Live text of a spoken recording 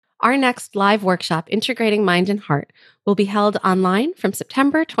Our next live workshop, Integrating Mind and Heart, will be held online from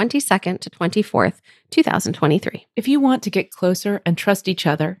September 22nd to 24th, 2023. If you want to get closer and trust each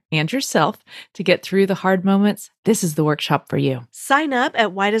other and yourself to get through the hard moments, this is the workshop for you. Sign up at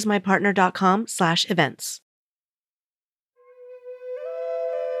whydoesmypartner.com/events.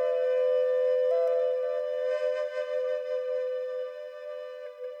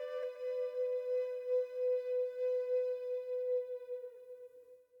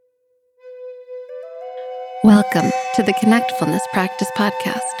 Welcome to the Connectfulness Practice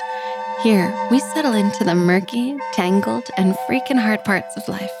Podcast. Here, we settle into the murky, tangled, and freaking hard parts of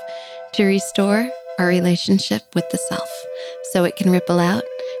life to restore our relationship with the self so it can ripple out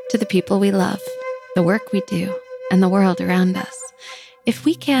to the people we love, the work we do, and the world around us. If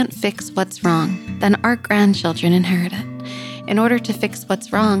we can't fix what's wrong, then our grandchildren inherit it. In order to fix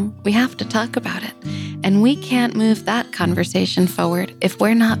what's wrong, we have to talk about it. And we can't move that conversation forward if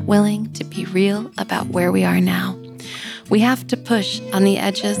we're not willing to be real about where we are now. We have to push on the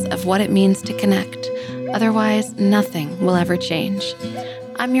edges of what it means to connect. Otherwise, nothing will ever change.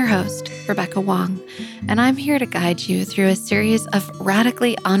 I'm your host, Rebecca Wong, and I'm here to guide you through a series of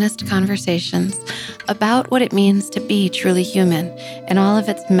radically honest conversations about what it means to be truly human in all of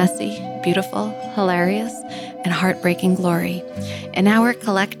its messy, beautiful, hilarious, and heartbreaking glory. In our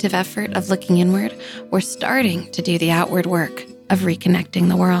collective effort of looking inward, we're starting to do the outward work of reconnecting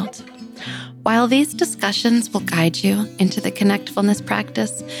the world. While these discussions will guide you into the Connectfulness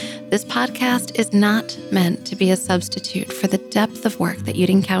practice, this podcast is not meant to be a substitute for the depth of work that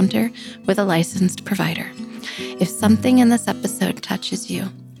you'd encounter with a licensed provider. If something in this episode touches you,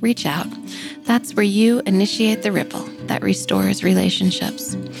 reach out. That's where you initiate the ripple that restores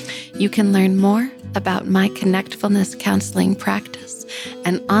relationships. You can learn more about my Connectfulness counseling practice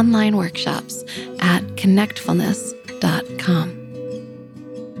and online workshops at connectfulness.com.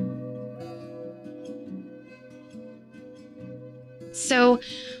 So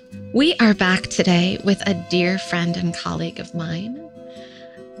we are back today with a dear friend and colleague of mine.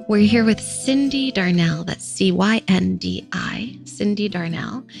 We're here with Cyndi Darnell. That's C-Y-N-D-I, Cyndi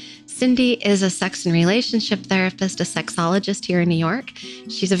Darnell. Cyndi is a sex and relationship therapist, a sexologist here in New York.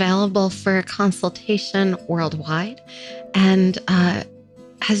 She's available for consultation worldwide and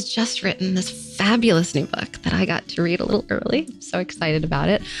has just written this fabulous new book that I got to read a little early. I'm so excited about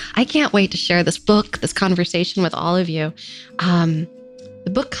it. I can't wait to share this book, this conversation with all of you. The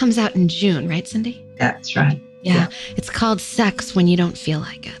book comes out in June, right, Cyndi? That's right. Yeah. It's called Sex When You Don't Feel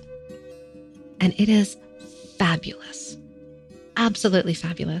Like It. And it is fabulous. Absolutely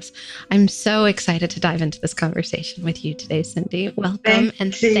fabulous. I'm so excited to dive into this conversation with you today, Cyndi. Welcome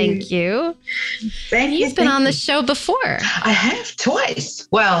and thank you. You've been on the show before. I have twice.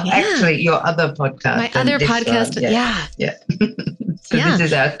 Well, actually, your other podcast. My other podcast. Yeah. So this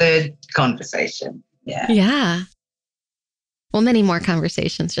is our third conversation. Yeah. Well, many more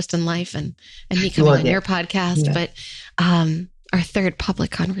conversations just in life and me coming on your podcast, but our third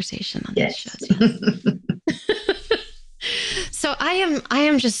public conversation on this show. So I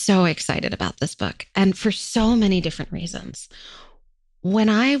am just so excited about this book, and for so many different reasons. When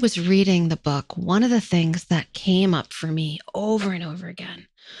I was reading the book, one of the things that came up for me over and over again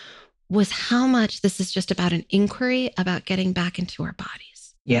was how much this is just about an inquiry about getting back into our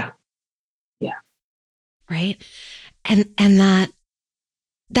bodies. Yeah. Right? And that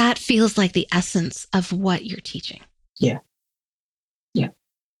feels like the essence of what you're teaching.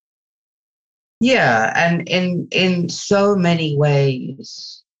 Yeah, and in so many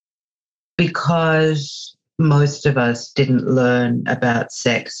ways, because most of us didn't learn about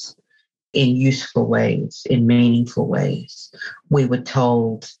sex in useful ways, in meaningful ways, we were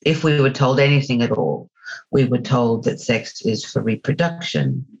told, if we were told anything at all, we were told that sex is for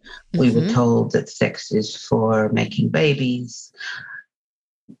reproduction. We were told that sex is for making babies.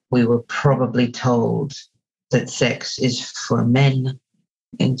 We were probably told that sex is for men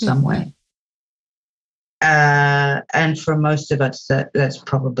in some way. And for most of us, that's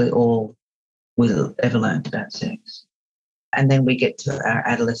probably all we'll ever learned about sex. And then we get to our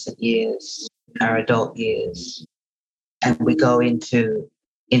adolescent years, our adult years, and we go into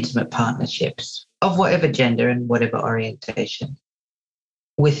intimate partnerships of whatever gender and whatever orientation,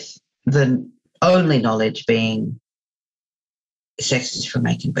 with the only knowledge being sex is for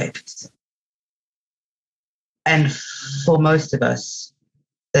making babies. And for most of us,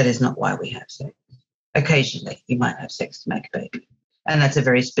 that is not why we have sex. Occasionally, you might have sex to make a baby. And that's a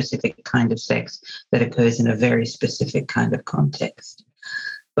very specific kind of sex that occurs in a very specific kind of context.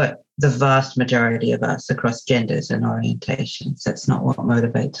 But the vast majority of us across genders and orientations, that's not what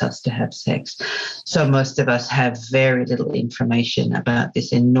motivates us to have sex. So most of us have very little information about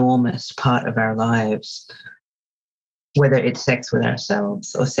this enormous part of our lives, whether it's sex with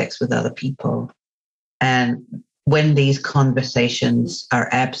ourselves or sex with other people. And when these conversations are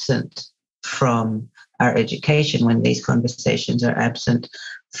absent from our education, when these conversations are absent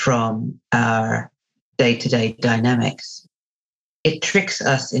from our day-to-day dynamics, it tricks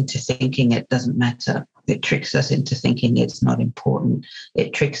us into thinking it doesn't matter. It tricks us into thinking it's not important.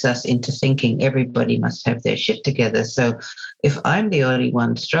 It tricks us into thinking everybody must have their shit together. So if I'm the only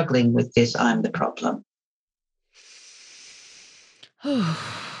one struggling with this, I'm the problem. But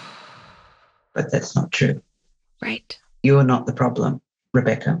that's not true. Right. You're not the problem,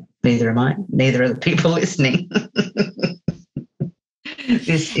 Rebecca. Neither am I. Neither are the people listening.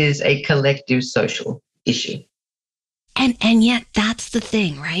 This is a collective social issue. And yet that's the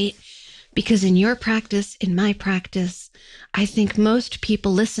thing, right? Because in your practice, in my practice, I think most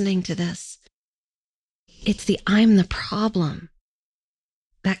people listening to this, it's the I'm the problem,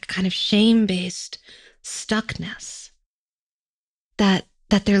 that kind of shame-based stuckness that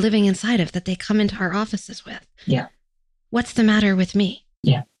they're living inside of, that they come into our offices with. Yeah. What's the matter with me?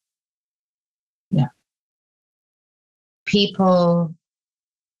 Yeah. Yeah. People,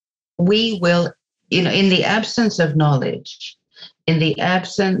 we will, in the absence of knowledge, in the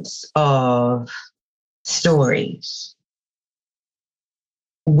absence of stories,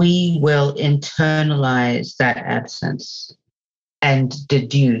 we will internalize that absence and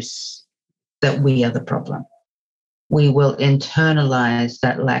deduce that we are the problem. We will internalize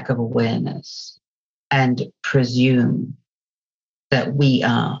that lack of awareness and presume that we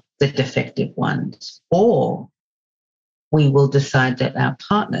are the defective ones, or we will decide that our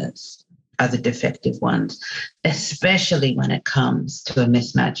partners are the defective ones, especially when it comes to a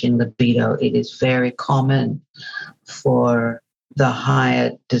mismatch in libido. It is very common for the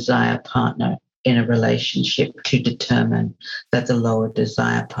higher desire partner in a relationship to determine that the lower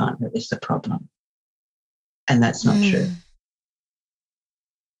desire partner is the problem. And that's not true.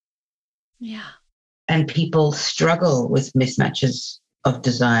 Yeah. And people struggle with mismatches of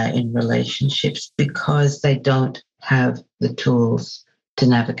desire in relationships because they don't have the tools to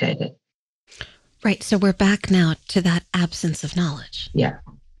navigate it. Right. So we're back now to that absence of knowledge. Yeah.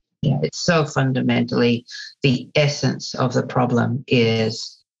 Yeah. It's so fundamentally the essence of the problem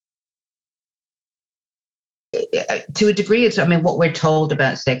is, to a degree, it's, I mean, what we're told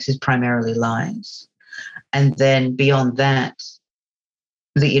about sex is primarily lies. And then beyond that,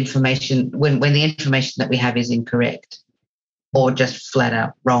 the information, when the information that we have is incorrect or just flat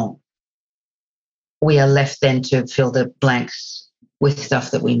out wrong, we are left then to fill the blanks with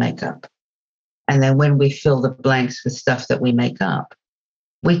stuff that we make up. And then when we fill the blanks with stuff that we make up,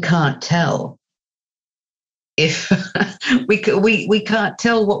 we can't tell if we can't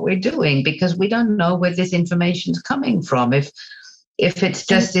tell what we're doing because we don't know where this information's coming from. If it's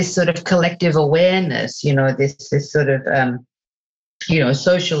just this sort of collective awareness, this sort of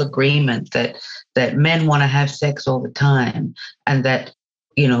social agreement that men want to have sex all the time, and that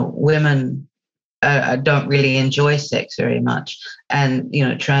women don't really enjoy sex very much, and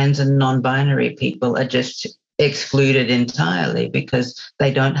trans and non-binary people are just excluded entirely because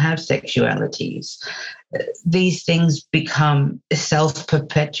they don't have sexualities. These things become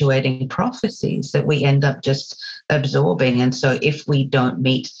self-perpetuating prophecies that we end up just absorbing. And so if we don't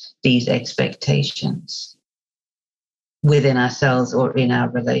meet these expectations within ourselves or in our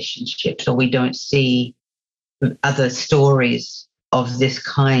relationships, or we don't see other stories of this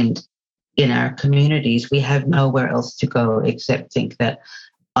kind in our communities, we have nowhere else to go except think that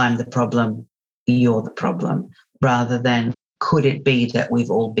I'm the problem, you're the problem, rather than could it be that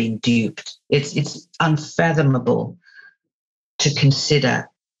we've all been duped? It's unfathomable to consider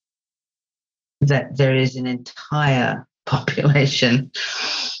that there is an entire population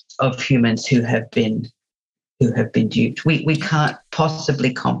of humans who have been duped. We can't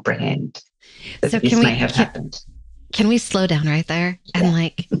possibly comprehend that this may have happened. Can we slow down right there? Yeah.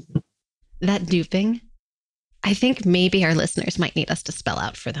 And that duping, I think maybe our listeners might need us to spell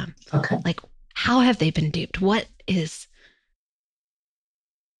out for them. Okay. How have they been duped? What is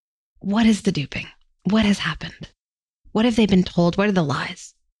the duping? What has happened? What have they been told? What are the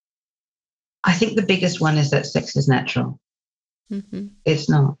lies? I think the biggest one is that sex is natural. Mm-hmm. It's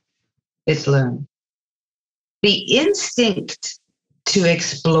not. It's learned. The instinct to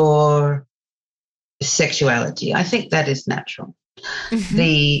explore sexuality, I think that is natural. Mm-hmm.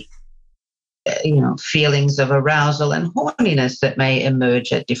 The feelings of arousal and horniness that may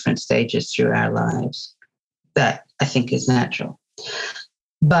emerge at different stages through our lives, that I think is natural.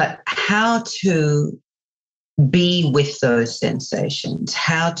 But how to be with those sensations,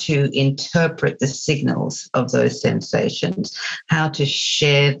 how to interpret the signals of those sensations, how to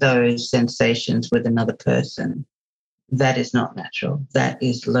share those sensations with another person, that is not natural. That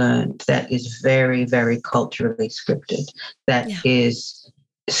is learned. That is very, very culturally scripted. That is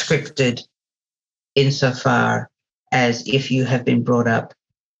scripted insofar as if you have been brought up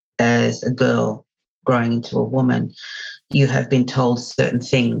as a girl growing into a woman, you have been told certain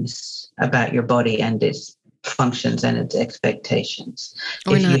things about your body and its functions and its expectations.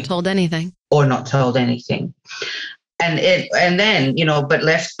 Or not told anything. Or not told anything. And then, but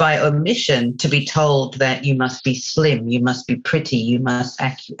left by omission to be told that you must be slim, you must be pretty, you must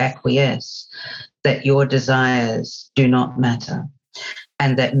acquiesce, that your desires do not matter,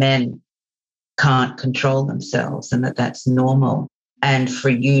 and that men can't control themselves, and that that's normal. And for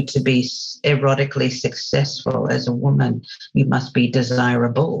you to be erotically successful as a woman, you must be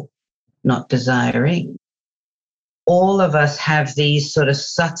desirable, not desiring. All of us have these sort of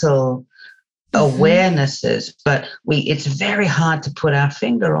subtle awarenesses, but it's very hard to put our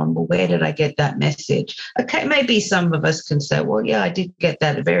finger on, well, where did I get that message? Okay, maybe some of us can say, well, yeah, I did get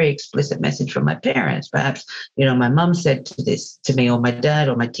that very explicit message from my parents. Perhaps, my mum said this to me, or my dad,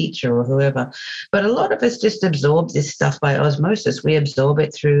 or my teacher, or whoever. But a lot of us just absorb this stuff by osmosis. We absorb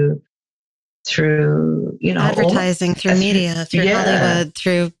it through advertising, through media, through Hollywood,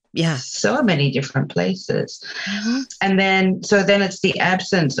 through so many different places. And then it's the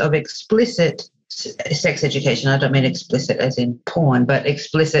absence of explicit sex education. I don't mean explicit as in porn, but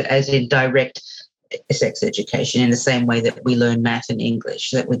explicit as in direct sex education, in the same way that we learn math and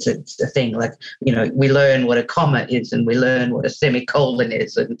English. That was a thing, like, we learn what a comma is, and we learn what a semicolon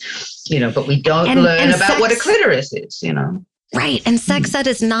is, and but we don't learn about what a clitoris is, Right. And sex ed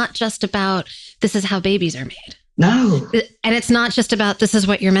is not just about this is how babies are made. No. And it's not just about this is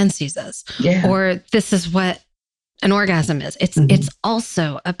what your menses is, or this is what an orgasm is. It's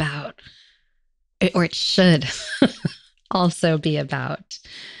also about, or it should also be about,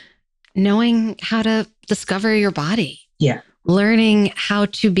 knowing how to discover your body. Yeah. Learning how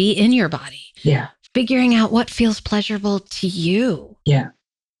to be in your body. Yeah. Figuring out what feels pleasurable to you. Yeah.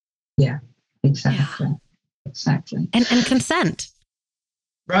 Yeah. Exactly. Yeah. Exactly. And consent.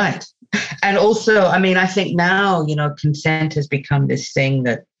 Right. And also, I think now, consent has become this thing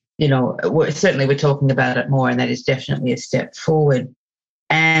that, we're talking about it more, and that is definitely a step forward.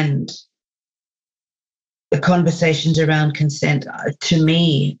 And the conversations around consent, to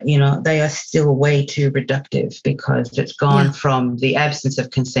me, they are still way too reductive, because it's gone from the absence of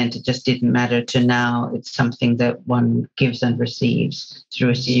consent, it just didn't matter, to now it's something that one gives and receives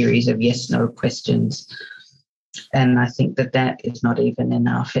through a series of yes/no questions. And I think that is not even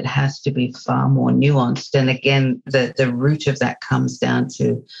enough. It has to be far more nuanced. And again, the root of that comes down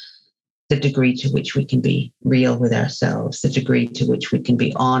to the degree to which we can be real with ourselves, the degree to which we can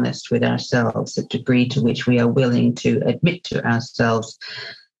be honest with ourselves, the degree to which we are willing to admit to ourselves,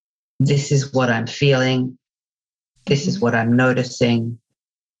 this is what I'm feeling, this is what I'm noticing.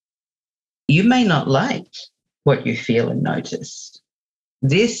 You may not like what you feel and notice.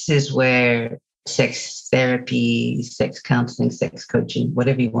 This is where sex therapy, sex counseling, sex coaching,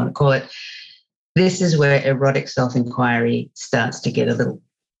 whatever you want to call it, this is where erotic self-inquiry starts to get a little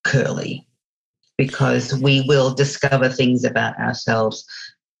curly, because we will discover things about ourselves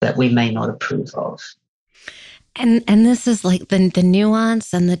that we may not approve of. And this is like the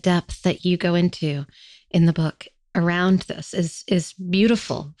nuance and the depth that you go into in the book around this is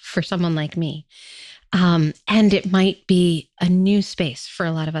beautiful for someone like me. And it might be a new space for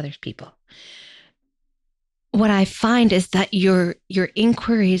a lot of other people. What I find is that your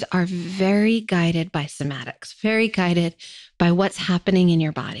inquiries are very guided by somatics, very guided by what's happening in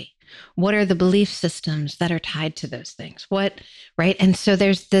your body. What are the belief systems that are tied to those things? Right? And so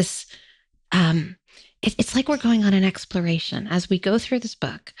there's this, it's like we're going on an exploration. As we go through this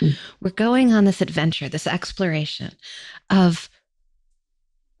book, we're going on this adventure, this exploration of,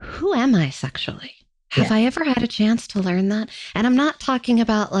 who am I sexually? Have I ever had a chance to learn that? And I'm not talking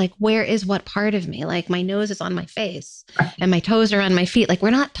about like, where is what part of me? Like my nose is on my face and my toes are on my feet. Like, we're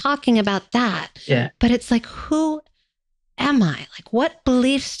not talking about that. Yeah. But it's like, who am I? Like, what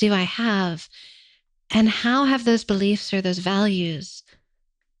beliefs do I have? And how have those beliefs or those values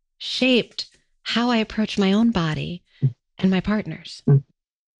shaped how I approach my own body and my partner's?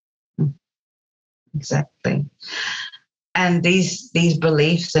 Exactly. And these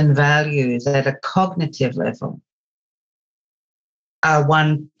beliefs and values at a cognitive level are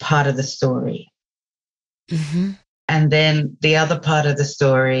one part of the story. Mm-hmm. And then the other part of the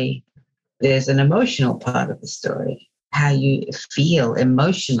story, there's an emotional part of the story. how you feel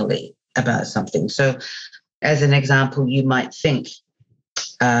emotionally about something. So, as an example, you might think,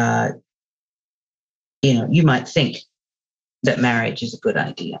 you might think that marriage is a good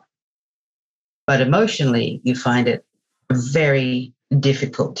idea, but emotionally, you find it very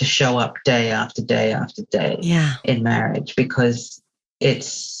difficult to show up day after day after day in marriage, because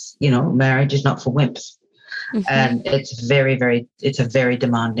marriage is not for wimps. Mm-hmm. And it's a very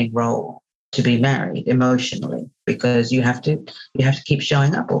demanding role to be married emotionally, because you have to keep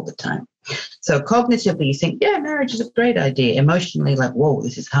showing up all the time. So cognitively, you think, yeah, marriage is a great idea. Emotionally, like, whoa,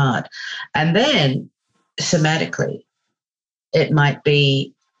 this is hard. And then somatically, it might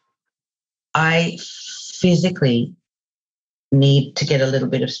be, I physically need to get a little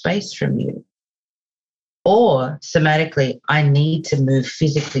bit of space from you. Or somatically, I need to move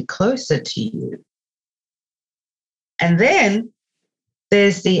physically closer to you. And then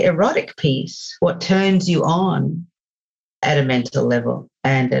there's the erotic piece, what turns you on at a mental level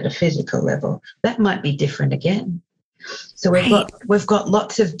and at a physical level. That might be different again. So we've got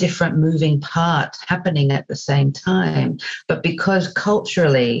lots of different moving parts happening at the same time. But because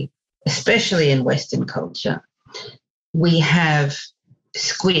culturally, especially in Western culture, we have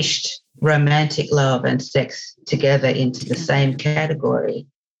squished romantic love and sex together into the same category,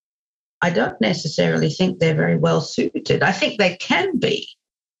 I don't necessarily think they're very well suited. I think they can be.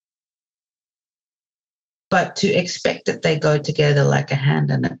 But to expect that they go together like a hand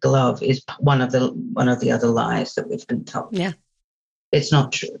and a glove is one of the other lies that we've been told. Yeah. It's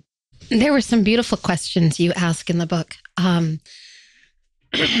not true. There were some beautiful questions you ask in the book.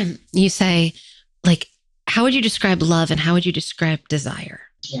 You say, like, how would you describe love and how would you describe desire?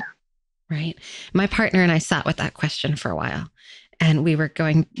 Yeah. Right. My partner and I sat with that question for a while, and we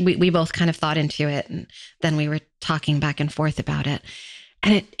both kind of thought into it, and then we were talking back and forth about it.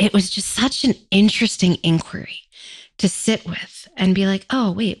 And it was just such an interesting inquiry to sit with and be like,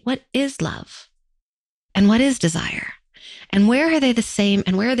 oh, wait, what is love? And what is desire? And where are they the same?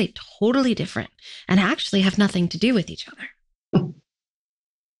 And where are they totally different and actually have nothing to do with each other?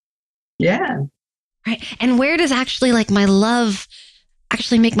 Yeah. Right. And where does actually, like, my love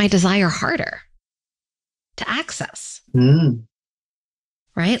actually make my desire harder to access? Mm.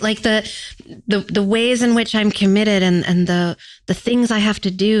 Right? Like the ways in which I'm committed and the things I have to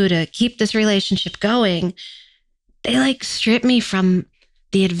do to keep this relationship going, they like strip me from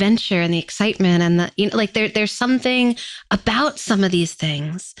the adventure and the excitement and there's something about some of these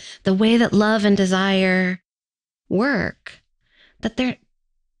things, the way that love and desire work, that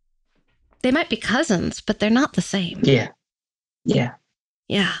they might be cousins, but they're not the same. Yeah. Yeah.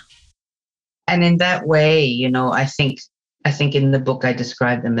 Yeah. And in that way, I think in the book I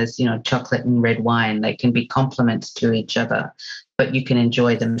describe them as, chocolate and red wine. They can be complements to each other, but you can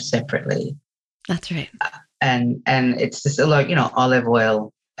enjoy them separately. That's right. And it's just like, olive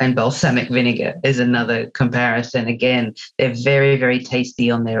oil and balsamic vinegar is another comparison. Again, they're very, very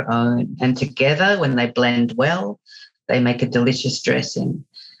tasty on their own. And together, when they blend well, they make a delicious dressing.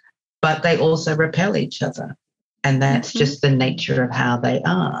 But they also repel each other. And that's just the nature of how they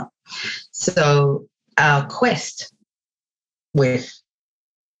are. So our quest with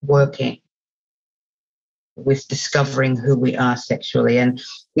working, with discovering who we are sexually. And,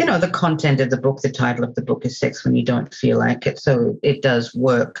 the content of the book, the title of the book is Sex When You Don't Feel Like It. So it does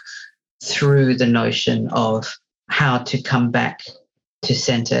work through the notion of how to come back to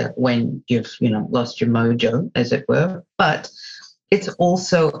center when you've, lost your mojo, as it were. But it's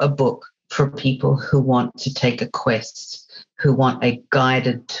also a book for people who want to take a quest, who want a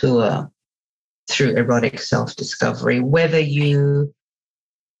guided tour through erotic self-discovery, whether you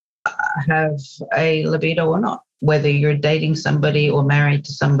have a libido or not, whether you're dating somebody or married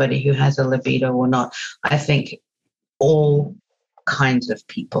to somebody who has a libido or not. I think all kinds of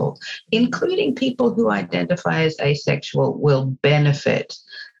people, including people who identify as asexual, will benefit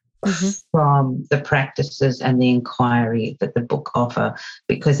from the practices and the inquiry that the book offer,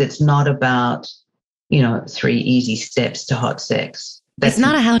 because it's not about, 3 easy steps to hot sex. It's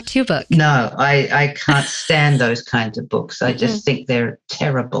not a how-to book. No, I can't stand those kinds of books. I just think they're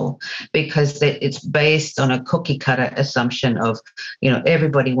terrible, because it's based on a cookie cutter assumption of,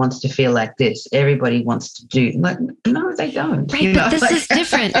 everybody wants to feel like this. Everybody wants to do. Like, no, they don't. Right, but this is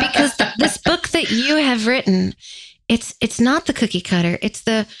different, because this book that you have written, it's not the cookie cutter. It's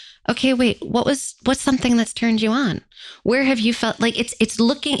the, okay, wait, what's something that's turned you on? Where have you felt like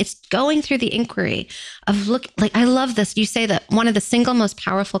it's going through the inquiry of I love this. You say that one of the single most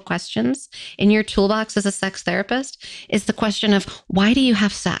powerful questions in your toolbox as a sex therapist is the question of, why do you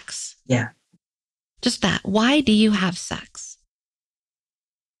have sex? Yeah. Just that. Why do you have sex?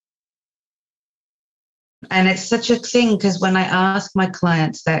 And it's such a thing because when I ask my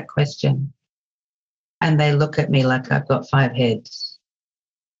clients that question and they look at me like I've got 5 heads,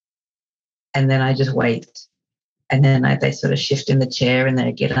 and then I just wait. And then they sort of shift in the chair and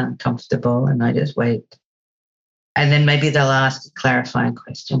they get uncomfortable and I just wait. And then maybe they'll ask a clarifying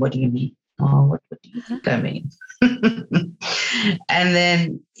question. What do you mean? Oh, what do you think I mean? And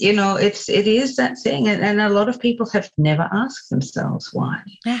then, it is that thing. And a lot of people have never asked themselves why.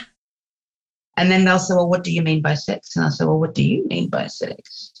 Yeah. And then they'll say, well, what do you mean by sex? And I'll say, well, what do you mean by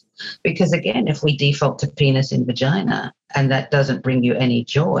sex? Because again, if we default to penis and vagina and that doesn't bring you any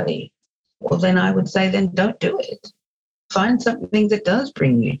joy, well, then I would say, then don't do it. Find something that does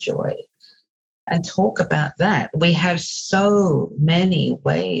bring you joy and talk about that. We have so many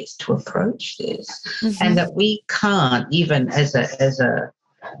ways to approach this, and that we can't even as a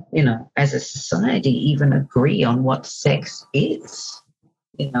society even agree on what sex is.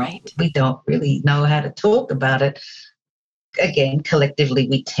 Right. We don't really know how to talk about it. Again, collectively,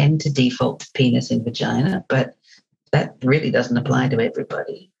 we tend to default to penis and vagina, but that really doesn't apply to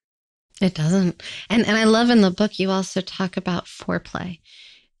everybody. It doesn't. And I love in the book, you also talk about foreplay.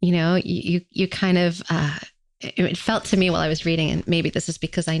 You kind of, it felt to me while I was reading, and maybe this is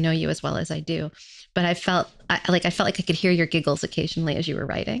because I know you as well as I do, but I felt like I could hear your giggles occasionally as you were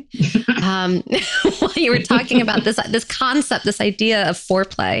writing. While you were talking about this concept, this idea of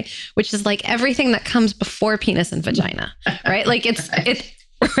foreplay, which is like everything that comes before penis and vagina, right? Like it's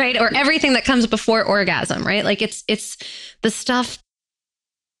right. Or everything that comes before orgasm, right? Like it's the stuff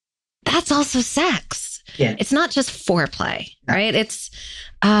that's also sex. Yeah. It's not just foreplay, right? It's,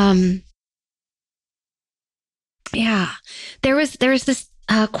 yeah. There was this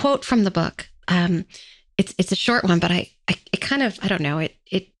quote from the book. It's a short one, but it kind of, I don't know, it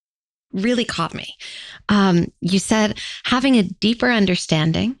really caught me. You said, having a deeper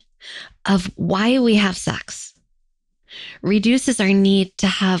understanding of why we have sex reduces our need to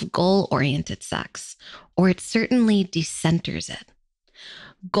have goal-oriented sex, or it certainly decenters it.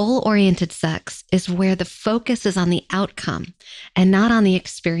 Goal-oriented sex is where the focus is on the outcome and not on the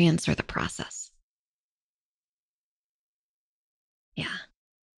experience or the process. Yeah.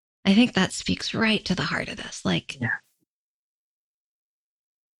 I think that speaks right to the heart of this.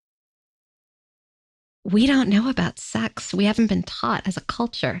 We don't know about sex. We haven't been taught as a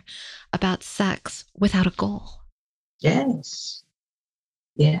culture about sex without a goal. Yes.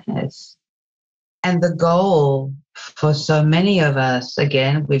 Yes. And the goal for so many of us,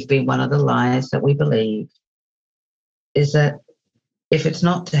 again, we've been one of the lies that we believe, is that if it's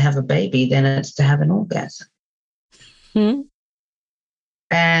not to have a baby, then it's to have an orgasm.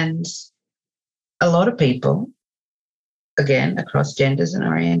 And a lot of people, again, across genders and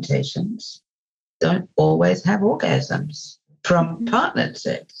orientations, don't always have orgasms from partnered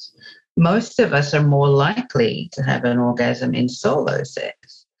sex. Most of us are more likely to have an orgasm in solo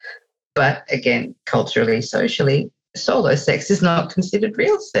sex. But again, culturally, socially, solo sex is not considered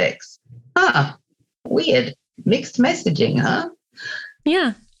real sex. Weird. Mixed messaging, huh?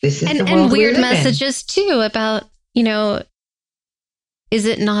 Yeah. This is the and world weird we live messages too about, is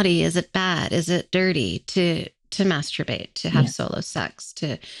it naughty? Is it bad? Is it dirty to masturbate, to have solo sex,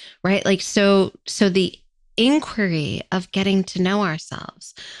 right? Like, so the inquiry of getting to know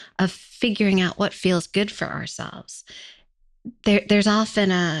ourselves, of figuring out what feels good for ourselves, there's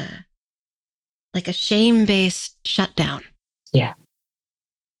often a shame-based shutdown. Yeah.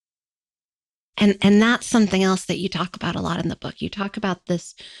 And that's something else that you talk about a lot in the book. You talk about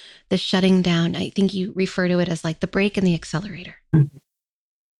this shutting down. I think you refer to it as like the brake and the accelerator. Mm-hmm.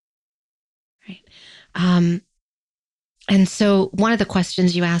 Right. And so one of the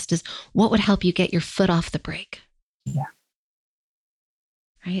questions you asked is, what would help you get your foot off the brake? Yeah.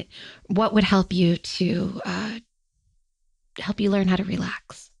 Right. What would help you to help you learn how to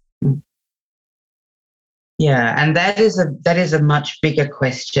relax? Yeah, and that is a much bigger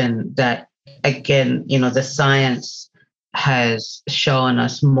question that, again, the science has shown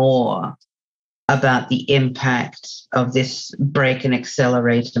us more about the impact of this brake and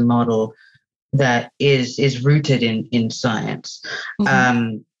accelerator model that is rooted in science.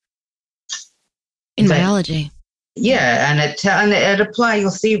 In biology. Yeah, and it apply. You'll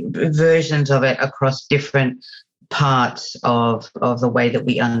see versions of it across different parts of the way that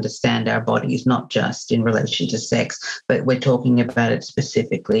we understand our bodies, not just in relation to sex, but we're talking about it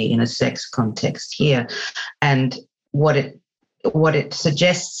specifically in a sex context here. And what it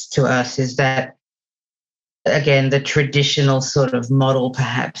suggests to us is that, again, the traditional sort of model,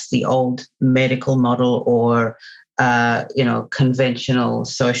 perhaps the old medical model or conventional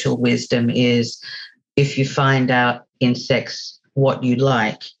social wisdom, is if you find out in sex what you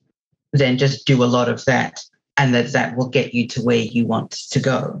like, then just do a lot of that, and that will get you to where you want to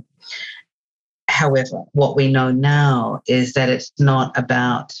go. However, what we know now is that it's not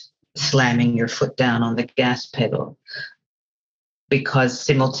about slamming your foot down on the gas pedal, because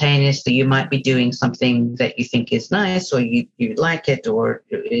simultaneously you might be doing something that you think is nice, or you like it, or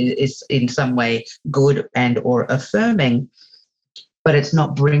is in some way good and or affirming, but it's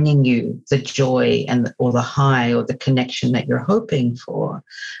not bringing you the joy or the high or the connection that you're hoping for.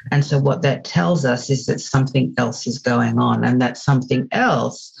 And so what that tells us is that something else is going on, and that something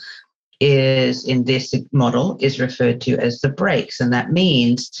else is, in this model, is referred to as the brakes. And that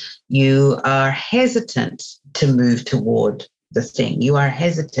means you are hesitant to move toward the thing. You are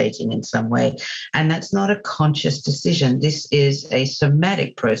hesitating in some way. And that's not a conscious decision. This is a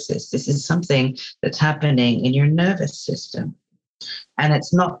somatic process. This is something that's happening in your nervous system. And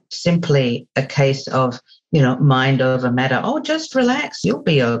it's not simply a case of, mind over matter. Oh, just relax. You'll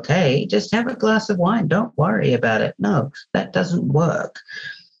be okay. Just have a glass of wine. Don't worry about it. No, that doesn't work.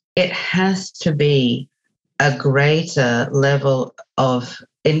 It has to be a greater level of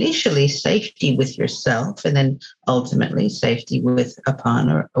initially safety with yourself, and then ultimately safety with a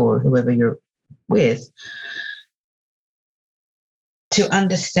partner or whoever you're with, to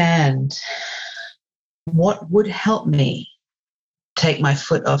understand what would help me take my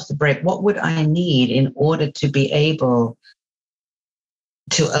foot off the brake. What would I need in order to be able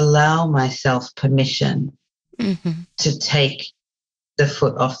to allow myself permission to take the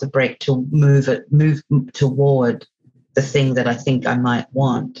foot off the brake, to move toward the thing that I think I might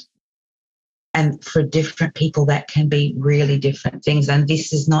want. And for different people, that can be really different things. And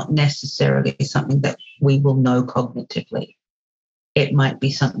this is not necessarily something that we will know cognitively. It might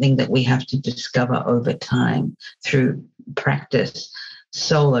be something that we have to discover over time through practice,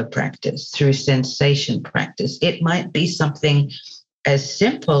 solo practice, through sensation practice. It might be something as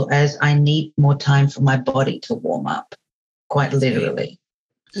simple as I need more time for my body to warm up, quite literally.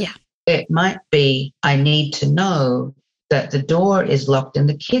 Yeah. It might be I need to know that the door is locked and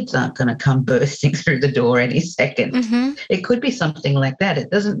the kids aren't going to come bursting through the door any second. Mm-hmm. It could be something like that.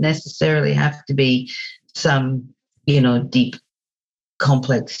 It doesn't necessarily have to be some, deep,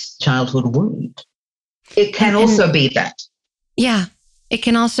 complex childhood wound. It can also be that. Yeah, it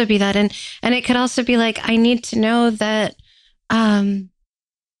can also be that. And it could also be like, I need to know that, that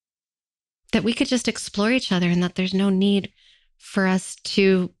we could just explore each other, and that there's no need for us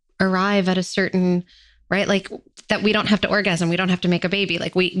to arrive at a certain, right? Like that we don't have to orgasm. We don't have to make a baby.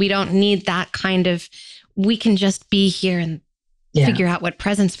 Like we don't need that kind of, we can just be here and figure out what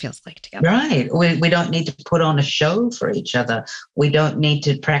presence feels like together. Right. We don't need to put on a show for each other. We don't need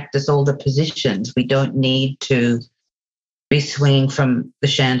to practice all the positions. We don't need to be swinging from the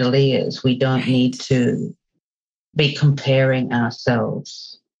chandeliers. We don't need to be comparing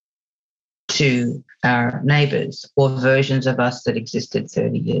ourselves to our neighbors or versions of us that existed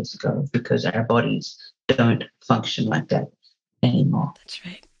 30 years ago, because our bodies don't function like that anymore. That's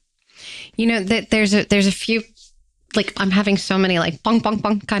right. There's a few, like, I'm having so many like bong, bong,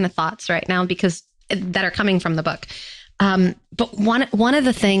 bong kind of thoughts right now because that are coming from the book. But one of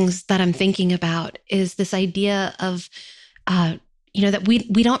the things that I'm thinking about is this idea of, that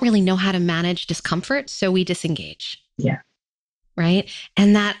we don't really know how to manage discomfort, so we disengage. Yeah. Right.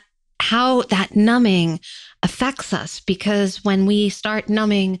 And how that numbing affects us, because when we start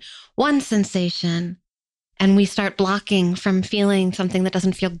numbing one sensation and we start blocking from feeling something that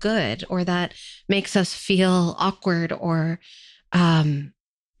doesn't feel good or that makes us feel awkward or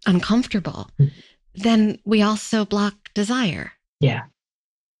uncomfortable, then we also block desire. Yeah.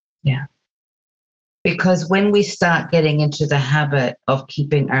 Yeah. Because when we start getting into the habit of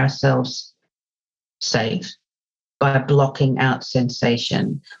keeping ourselves safe by blocking out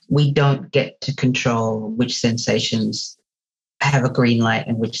sensation, we don't get to control which sensations have a green light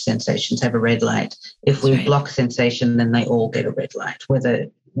and which sensations have a red light. If we block sensation, then they all get a red light, whether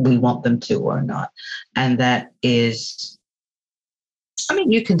we want them to or not. And that is,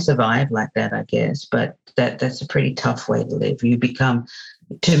 you can survive like that, I guess, but that's a pretty tough way to live. You become,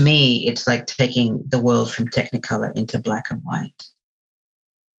 to me, it's like taking the world from Technicolor into black and white.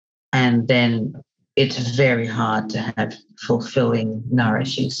 And then it's very hard to have fulfilling,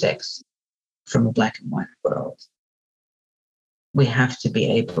 nourishing sex from a black and white world. We have to be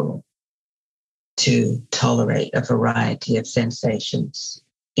able to tolerate a variety of sensations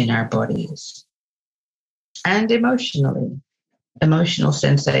in our bodies and emotional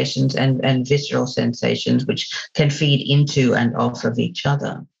sensations and visceral sensations, which can feed into and off of each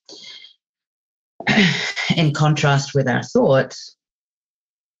other. In contrast with our thoughts,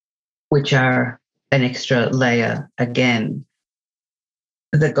 which are an extra layer, again,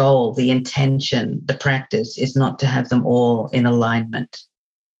 the goal, the intention, the practice is not to have them all in alignment,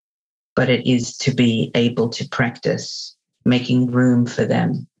 but it is to be able to practice making room for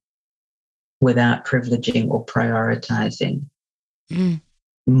them without privileging or prioritizing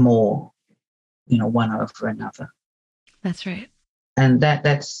more, one over another. That's right. And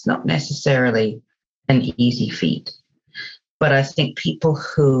that's not necessarily an easy feat. But I think people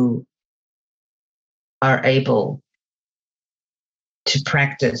who are able to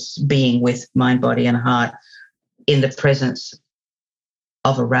practice being with mind, body, and heart in the presence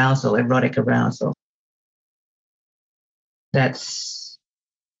of arousal, erotic arousal, that's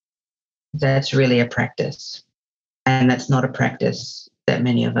really a practice. And that's not a practice that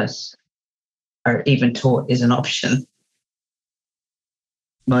many of us are even taught is an option.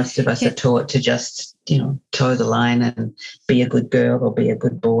 Most of us are taught to just, toe the line and be a good girl or be a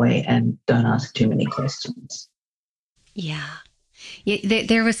good boy and don't ask too many questions. Yeah.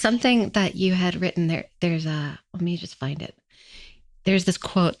 There was something that you had written there. Let me just find it. There's this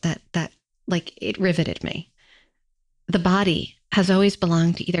quote that like it riveted me. The body has always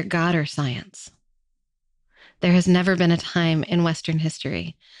belonged to either God or science. There has never been a time in Western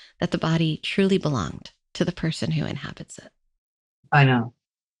history that the body truly belonged to the person who inhabits it. I know.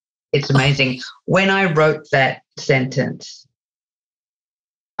 It's amazing. When I wrote that sentence,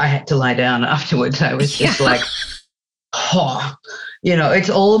 I had to lie down afterwards. I was just like, it's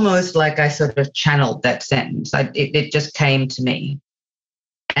almost like I sort of channeled that sentence. It just came to me.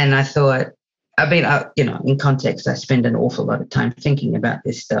 And I thought, in context, I spend an awful lot of time thinking about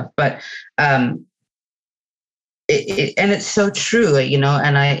this stuff. But and it's so true,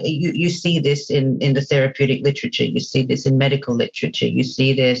 and you see this in the therapeutic literature, you see this in medical literature, you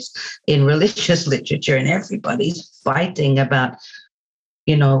see this in religious literature, and everybody's fighting about,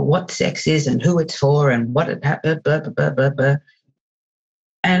 what sex is and who it's for and what it blah, blah, blah, blah, blah.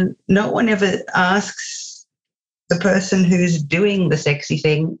 And no one ever asks the person who's doing the sexy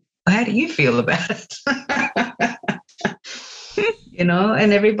thing, how do you feel about it?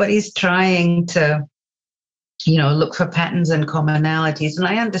 And everybody's trying to, look for patterns and commonalities. And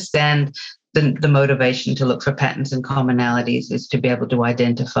I understand the motivation to look for patterns and commonalities is to be able to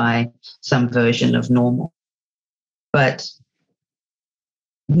identify some version of normal. But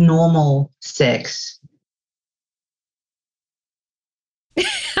normal sex.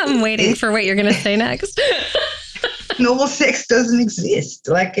 I'm waiting for what you're going to say next. Normal sex doesn't exist.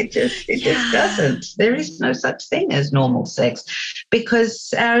 Like it just doesn't. There is no such thing as normal sex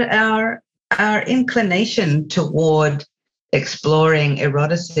because our inclination toward exploring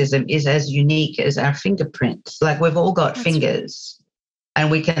eroticism is as unique as our fingerprints. Like we've all got fingers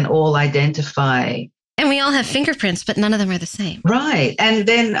and we can all identify. And we all have fingerprints, but none of them are the same. Right. And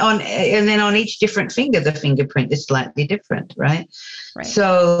then on each different finger, the fingerprint is slightly different, right? Right.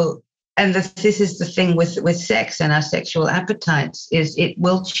 So, and this is the thing with sex and our sexual appetites is it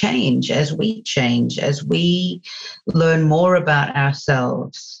will change as we learn more about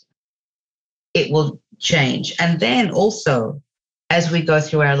ourselves. It will change. And then also, as we go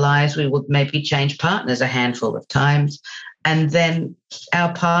through our lives, we will maybe change partners a handful of times. And then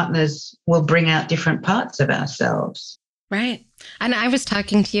our partners will bring out different parts of ourselves. Right. And I was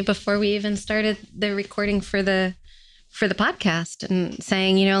talking to you before we even started the recording for the podcast and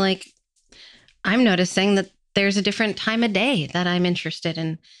saying, I'm noticing that there's a different time of day that I'm interested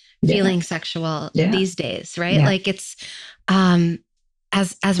in feeling sexual these days, right? Yeah. Like it's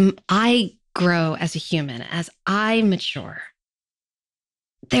as I grow as a human, as I mature,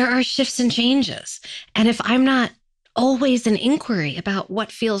 there are shifts and changes. And if I'm not always in inquiry about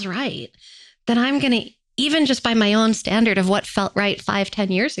what feels right, then I'm going to, even just by my own standard of what felt right 5-10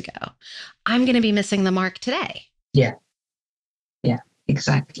 years ago, I'm going to be missing the mark today. Yeah. Yeah,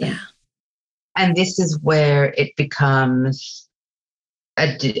 exactly. Yeah. And this is where it becomes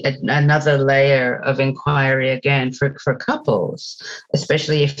another layer of inquiry again for couples,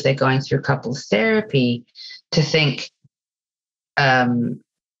 especially if they're going through couples therapy, to think, to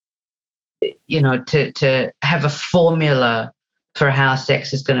have a formula for how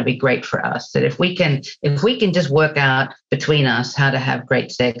sex is going to be great for us. That if we can just work out between us how to have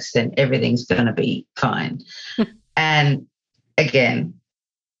great sex, then everything's going to be fine. And again,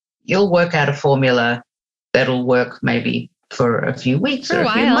 you'll work out a formula that'll work maybe for a few weeks or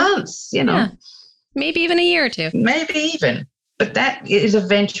a few months, Yeah. Maybe even a year or two. Maybe even. But that is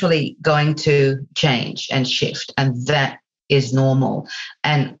eventually going to change and shift, and that is normal.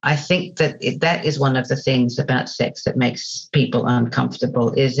 And I think that is one of the things about sex that makes people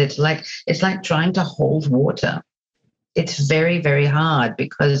uncomfortable. Is it's like trying to hold water. It's very, very hard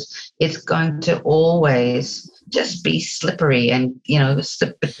because it's going to always just be slippery and,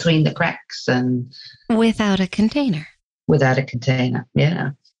 slip between the cracks and without a container. Without a container.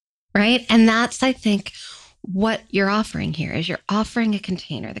 Yeah. Right. And that's, I think, what you're offering here is you're offering a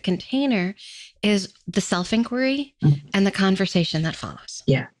container. The container is the self-inquiry and the conversation that follows.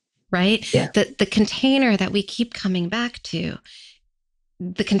 Yeah. Right. Yeah. The container that we keep coming back to,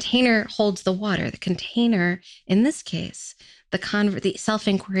 the container holds the water. The container, in this case, the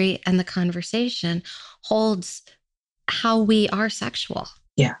self-inquiry and the conversation holds how we are sexual.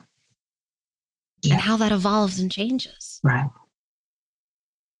 Yeah. And how that evolves and changes. Right.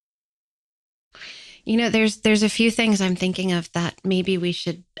 There's a few things I'm thinking of that maybe we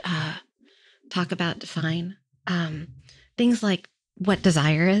should talk about, define. Things like what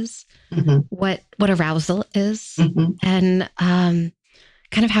desire is, what arousal is, and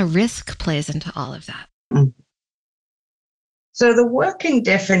kind of how risk plays into all of that. So the working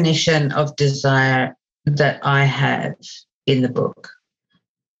definition of desire that I have in the book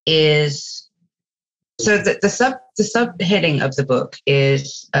is, so the subheading of the book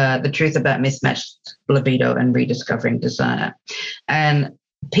is the truth about mismatched libido and rediscovering desire. And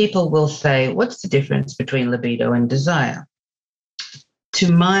people will say, what's the difference between libido and desire?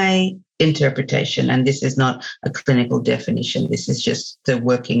 To my interpretation, and this is not a clinical definition, this is just the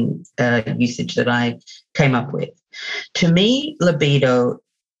working usage that I came up with. To me, libido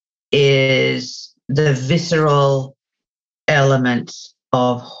is the visceral element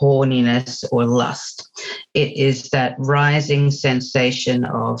of horniness or lust. It is that rising sensation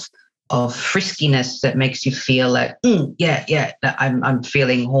of friskiness that makes you feel like, I'm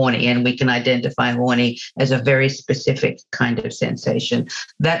feeling horny, and we can identify horny as a very specific kind of sensation.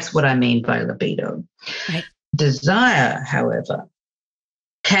 That's what I mean by libido. Right. Desire, however,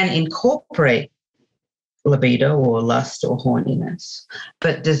 can incorporate libido or lust or horniness,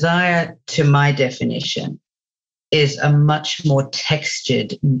 but desire, to my definition, is a much more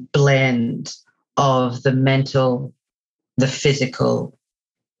textured blend of the mental, the physical,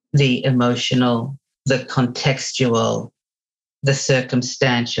 the emotional, the contextual, the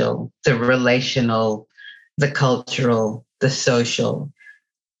circumstantial, the relational, the cultural, the social.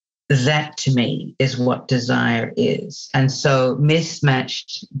 That, to me, is what desire is. And so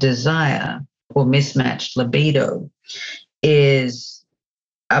mismatched desire or mismatched libido is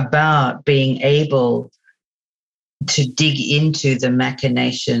about being able to dig into the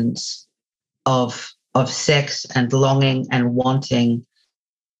machinations of sex and longing and wanting,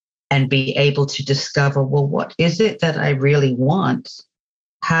 and be able to discover, well, what is it that I really want?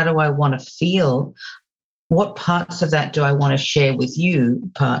 How do I want to feel? What parts of that do I want to share with you,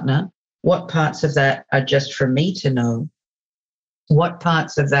 partner? What parts of that are just for me to know? What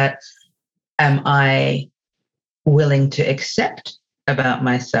parts of that am I willing to accept about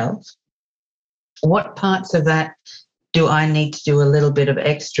myself? What parts of that do I need to do a little bit of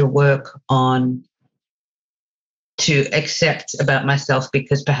extra work on to accept about myself,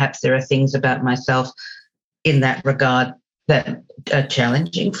 because perhaps there are things about myself in that regard that are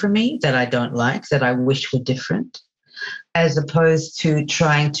challenging for me, that I don't like, that I wish were different, as opposed to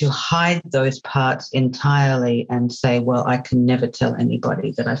trying to hide those parts entirely and say, well, I can never tell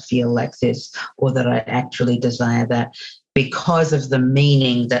anybody that I feel like this or that I actually desire that, because of the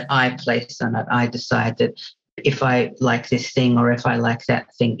meaning that I place on it. I decide that if I like this thing or if I like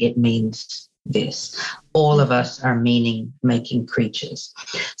that thing, it means this. All of us are meaning-making creatures.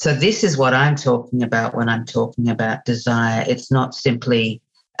 So this is what I'm talking about when I'm talking about desire. It's not simply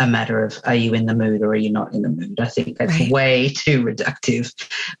a matter of, are you in the mood or are you not in the mood? I think that's way too reductive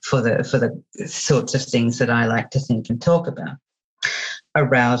for the sorts of things that I like to think and talk about.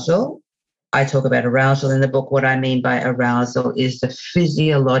 Arousal. I talk about arousal in the book. What I mean by arousal is the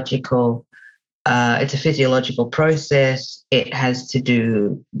physiological, it's a physiological process. It has to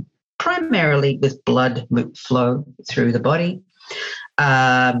do primarily with blood flow through the body.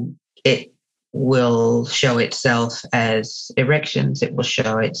 It will show itself as erections. It will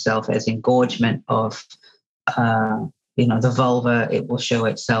show itself as engorgement of, the vulva. It will show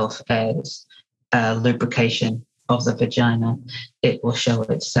itself as lubrication of the vagina. It will show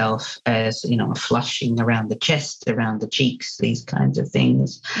itself as, a flushing around the chest, around the cheeks, these kinds of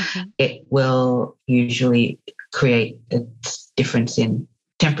things. Mm-hmm. It will usually create a difference in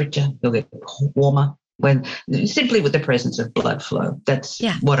temperature. You'll get warmer when simply with the presence of blood flow. That's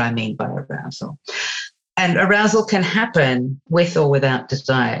what I mean by arousal. And arousal can happen with or without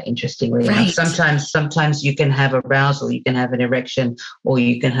desire, interestingly enough. Sometimes you can have arousal, you can have an erection, or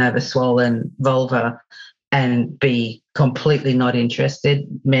you can have a swollen vulva and be completely not interested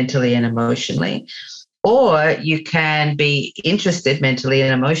mentally and emotionally. Or you can be interested mentally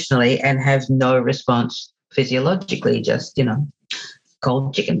and emotionally and have no response physiologically just,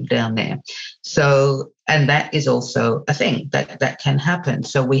 cold chicken down there. So, and that is also a thing that can happen.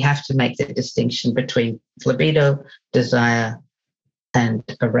 So we have to make the distinction between libido, desire, and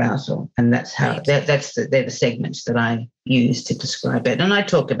arousal. And that's how, Right. they're the segments that I use to describe it. And I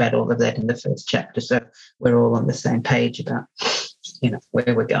talk about all of that in the first chapter. So we're all on the same page about,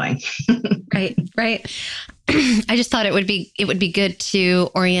 where we're going. Right. I just thought it would be good to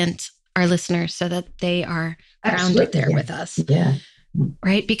orient our listeners so that they are grounded there with us. Yeah.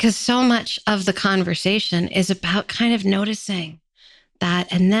 Right. Because so much of the conversation is about kind of noticing that,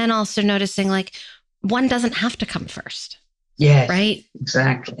 and then also noticing like one doesn't have to come first. Yes. Right.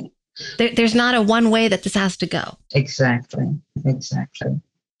 Exactly. There's not a one way that this has to go. Exactly.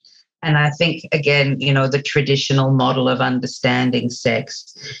 And I think, again, the traditional model of understanding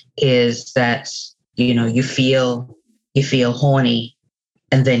sex is that, you feel horny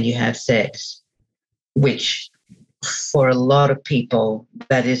and then you have sex, which for a lot of people,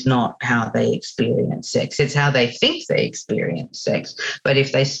 that is not how they experience sex. It's how they think they experience sex. But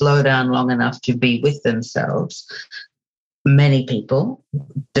if they slow down long enough to be with themselves, many people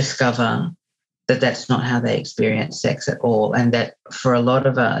discover that that's not how they experience sex at all. And that for a lot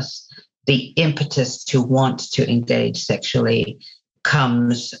of us, the impetus to want to engage sexually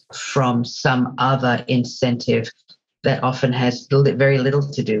comes from some other incentive that often has very little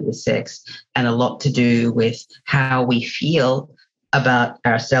to do with sex and a lot to do with how we feel about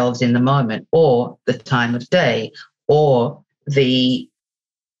ourselves in the moment or the time of day or the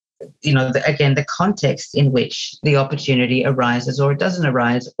context in which the opportunity arises or it doesn't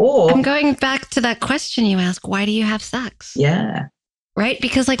arise. Or I'm going back to that question you ask, why do you have sex? Yeah. Right?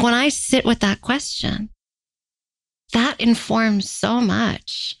 Because like when I sit with that question, that informs so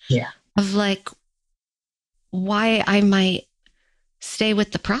much of like why I might stay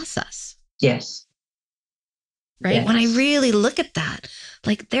with the process. Yes. Right? Yes. When I really look at that,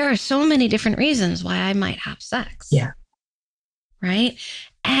 like there are so many different reasons why I might have sex. Yeah. Right?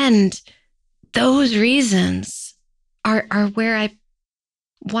 And those reasons are where I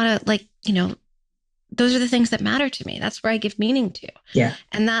want to those are the things that matter to me. That's where I give meaning to. Yeah.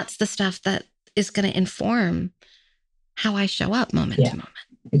 And that's the stuff that is going to inform how I show up moment to moment.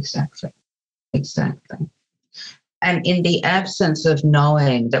 Exactly. And in the absence of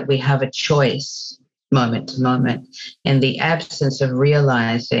knowing that we have a choice moment to moment, in the absence of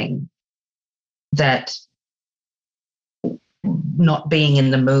realizing that not being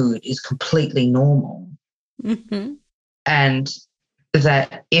in the mood is completely normal, and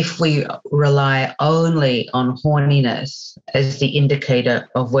that if we rely only on horniness as the indicator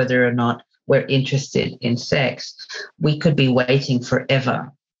of whether or not we're interested in sex, we could be waiting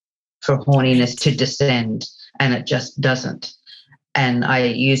forever for horniness to descend, and it just doesn't. And I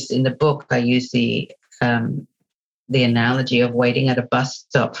use the analogy of waiting at a bus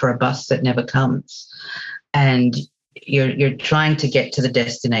stop for a bus that never comes. And you're trying to get to the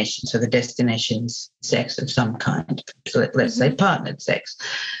destination. So the destination's sex of some kind. So let's say partnered sex.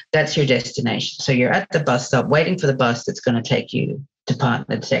 That's your destination. So you're at the bus stop waiting for the bus that's going to take you to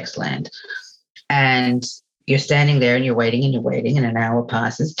partnered sex land. And you're standing there and you're waiting and an hour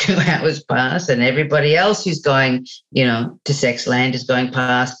passes, 2 hours pass, and everybody else who's going, to sex land is going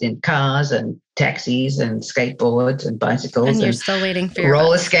past in cars and taxis and skateboards and bicycles. And you're still waiting for your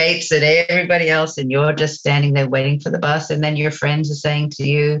roller bus. skates and everybody else, and you're just standing there waiting for the bus. And then your friends are saying to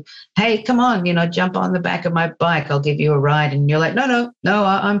you, hey, come on, jump on the back of my bike. I'll give you a ride. And you're like, no,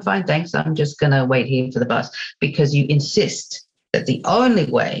 I'm fine, thanks. I'm just going to wait here for the bus, because you insist that the only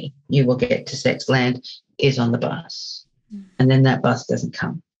way you will get to sex land is on the bus. And then that bus doesn't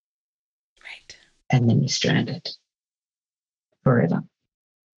come. Right. And then you're stranded forever.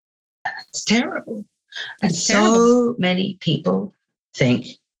 It's terrible. And so many people think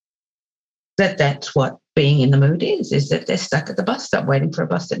that that's what being in the mood is that they're stuck at the bus stop waiting for a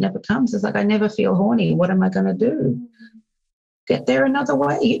bus that never comes. It's like, I never feel horny. What am I going to do? Get there another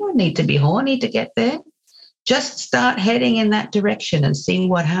way. You don't need to be horny to get there. Just start heading in that direction and see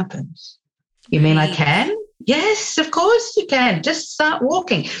what happens. You mean I can? Yes, of course you can. Just start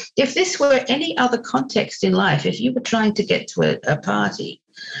walking. If this were any other context in life, if you were trying to get to a party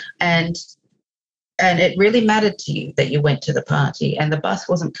and it really mattered to you that you went to the party and the bus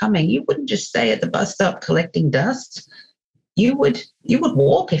wasn't coming, you wouldn't just stay at the bus stop collecting dust. You would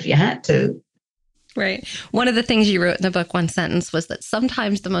walk if you had to. Right. One of the things you wrote in the book, one sentence, was that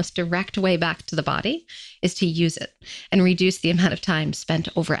sometimes the most direct way back to the body is to use it and reduce the amount of time spent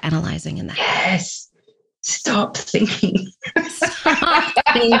over analyzing in the head. Stop thinking. Stop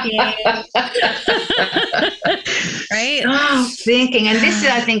thinking. Right? Stop thinking. And this,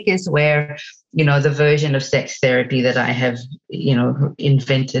 I think, is where, the version of sex therapy that I have,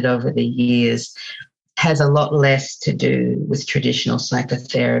 invented over the years has a lot less to do with traditional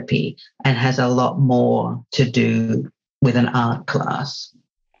psychotherapy and has a lot more to do with an art class.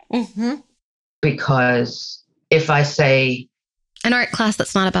 Mm-hmm. Because if I say, an art class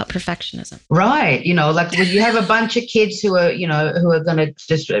that's not about perfectionism. Right. Like when you have a bunch of kids who are going to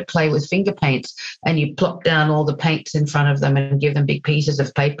just play with finger paints, and you plop down all the paints in front of them and give them big pieces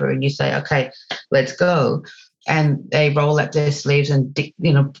of paper, and you say, okay, let's go. And they roll up their sleeves and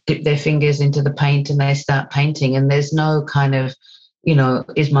dip their fingers into the paint, and they start painting. And there's no kind of,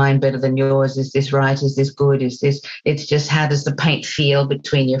 is mine better than yours? Is this right? Is this good? It's just, how does the paint feel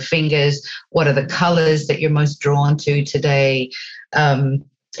between your fingers? What are the colors that you're most drawn to today? How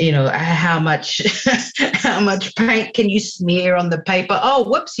much paint can you smear on the paper? Oh,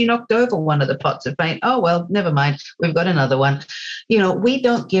 whoops, you knocked over one of the pots of paint. Oh, well, never mind. We've got another one. We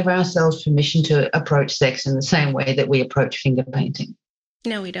don't give ourselves permission to approach sex in the same way that we approach finger painting.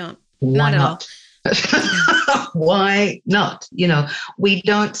 No, we don't. Why not at all. Why not? We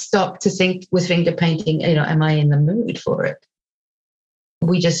don't stop to think with finger painting, am I in the mood for it?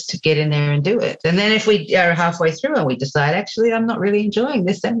 We just get in there and do it. And then if we are halfway through and we decide, actually, I'm not really enjoying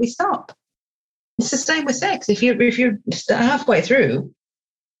this, then we stop. It's the same with sex. If you're halfway through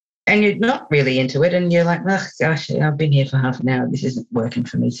and you're not really into it and you're like, oh, gosh, I've been here for half an hour, this isn't working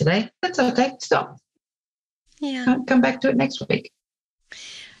for me today, that's okay. Stop. Yeah. Come back to it next week.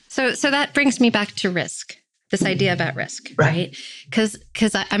 So that brings me back to risk, this idea about risk, right? Because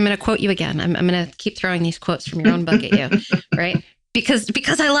I'm going to quote you again. I'm going to keep throwing these quotes from your own book at you, right?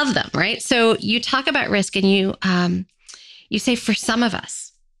 Because I love them, right? So you talk about risk, and you say, for some of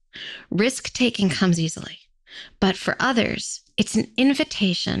us, risk taking comes easily, but for others, it's an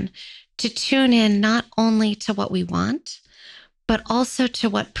invitation to tune in not only to what we want, but also to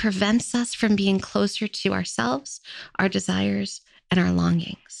what prevents us from being closer to ourselves, our desires, and our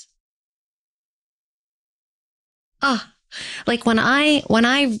longings. Like when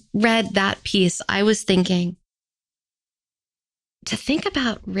I read that piece, I was thinking, to think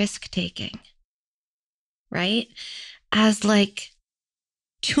about risk taking, right, as like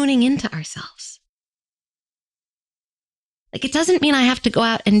tuning into ourselves. Like, it doesn't mean I have to go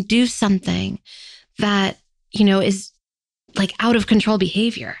out and do something that, is like out of control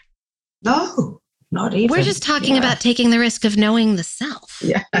behavior. No. Not even. We're just talking about taking the risk of knowing the self.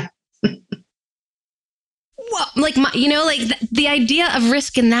 Yeah. Well, like the idea of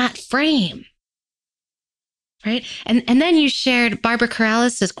risk in that frame, right? And then you shared Barbara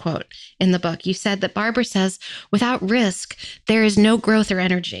Corrales' quote in the book. You said that Barbara says, without risk, there is no growth or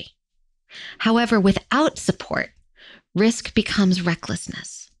energy. However, without support, risk becomes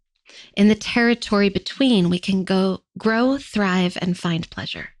recklessness. In the territory between, we can grow, thrive, and find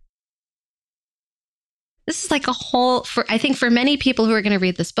pleasure. This is like I think for many people who are going to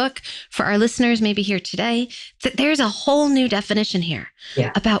read this book, for our listeners maybe here today, that there's a whole new definition here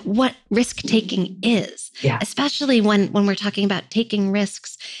about what risk-taking is, especially when we're talking about taking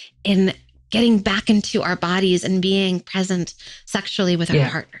risks in getting back into our bodies and being present sexually with our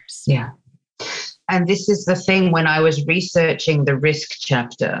partners. Yeah. And this is the thing, when I was researching the risk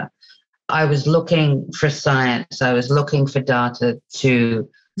chapter, I was looking for science. I was looking for data to,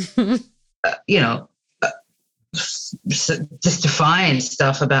 just to find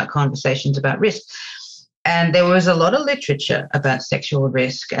stuff about conversations about risk. And there was a lot of literature about sexual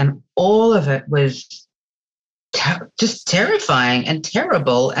risk, and all of it was just terrifying and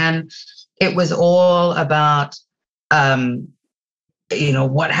terrible. And it was all about,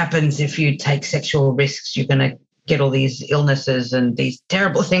 what happens if you take sexual risks? You're going to get all these illnesses and these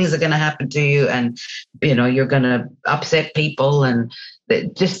terrible things are going to happen to you, and you're going to upset people, and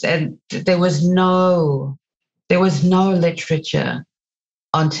there was no literature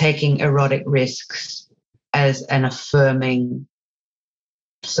on taking erotic risks as an affirming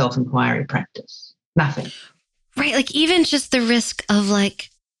self-inquiry practice. Nothing. Right, like even just the risk of like,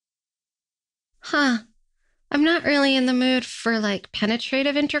 I'm not really in the mood for like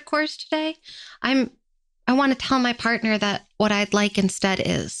penetrative intercourse today. I want to tell my partner that what I'd like instead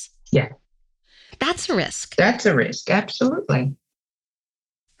is. Yeah. That's a risk. That's a risk, absolutely.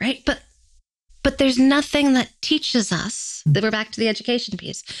 Right? But there's nothing that teaches us, that we're back to the education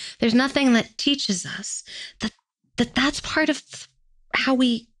piece. There's nothing that teaches us that's part of how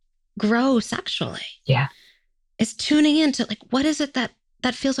we grow sexually. Yeah. Is tuning into like, what is it that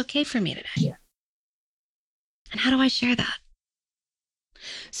feels okay for me today? Yeah. And how do I share that?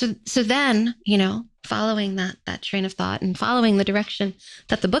 So then, following that train of thought and following the direction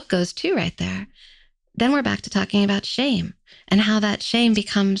that the book goes to right there, then we're back to talking about shame and how that shame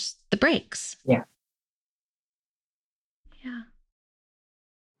becomes the brakes. Yeah. Yeah.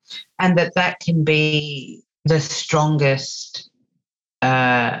 And that can be the strongest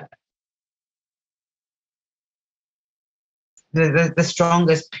the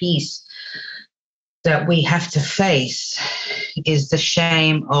strongest piece that we have to face is the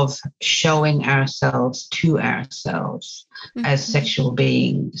shame of showing ourselves to ourselves as sexual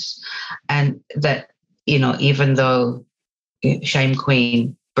beings. And that, even though Shame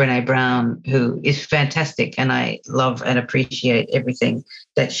Queen Brené Brown, who is fantastic, and I love and appreciate everything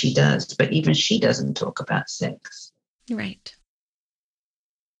that she does, but even she doesn't talk about sex. Right.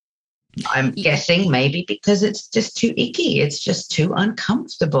 I'm guessing maybe because it's just too icky. It's just too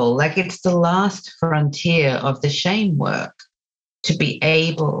uncomfortable. Like, it's the last frontier of the shame work, to be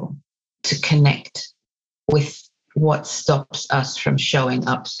able to connect with what stops us from showing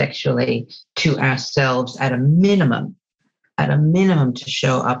up sexually to ourselves at a minimum to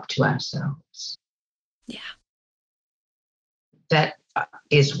show up to ourselves. Yeah. That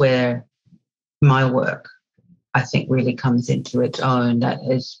is where my work, I think, really comes into its own. That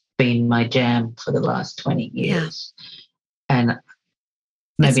has been my jam for the last 20 years. Yeah. And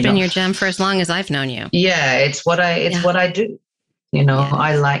maybe it's been your jam for as long as I've known you. Yeah, it's what I do.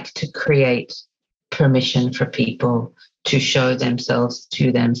 I like to create permission for people to show themselves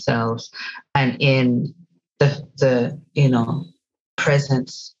to themselves, and in the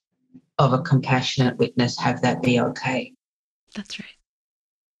presence of a compassionate witness, have that be okay. That's right.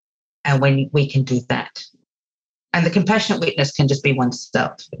 And when we can do that, and the compassionate witness can just be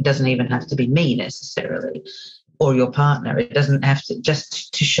oneself. It doesn't even have to be me necessarily, or your partner. It doesn't have to,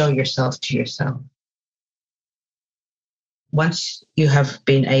 just to show yourself to yourself. Once you have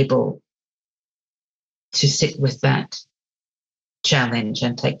been able to sit with that challenge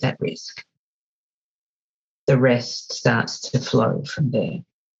and take that risk, the rest starts to flow from there.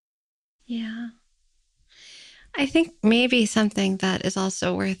 Yeah. I think maybe something that is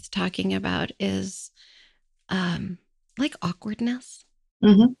also worth talking about is like awkwardness.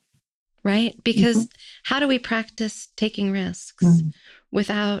 Mm-hmm. Right? Because how do we practice taking risks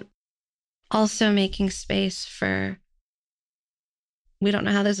without also making space for, we don't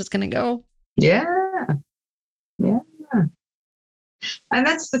know how this is going to go? Yeah. And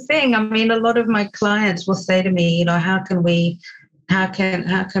that's the thing. I mean, a lot of my clients will say to me, how can we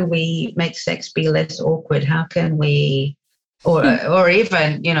make sex be less awkward? How can we, or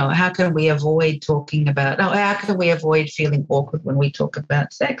even, how can we avoid talking about, how can we avoid feeling awkward when we talk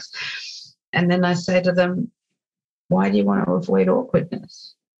about sex? And then I say to them, why do you want to avoid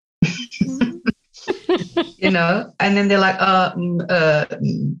awkwardness? And then they're like, and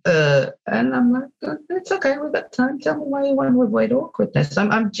I'm like, it's okay, we've got time. Tell me why you want to avoid awkwardness.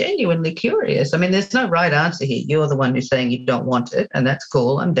 I'm genuinely curious. I mean, there's no right answer here. You're the one who's saying you don't want it, and that's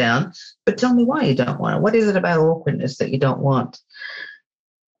cool. I'm down. But tell me why you don't want it. What is it about awkwardness that you don't want?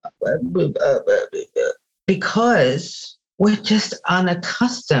 Because we're just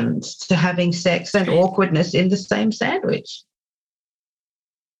unaccustomed to having sex and awkwardness in the same sandwich.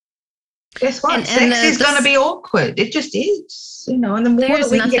 Guess what? Sex is going to be awkward. It just is, and the more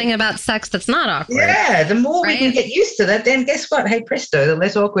there's nothing about sex that's not awkward. Yeah, the more we can get used to that, then guess what? Hey, presto, the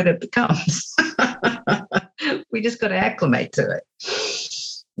less awkward it becomes. We just got to acclimate to it.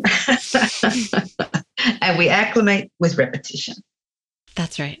 And we acclimate with repetition.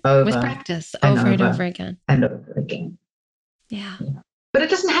 That's right. Over with practice, over and over again. And over again. Yeah. But it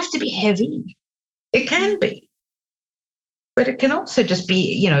doesn't have to be heavy. It can be. But it can also just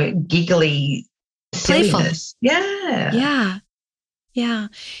be, giggly silliness. Playful. Yeah. Yeah.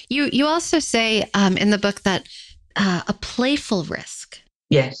 You also say in the book that a playful risk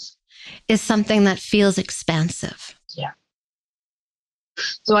is something that feels expansive. Yeah.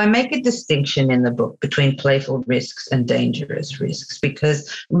 So I make a distinction in the book between playful risks and dangerous risks,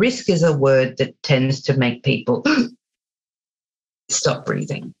 because risk is a word that tends to make people stop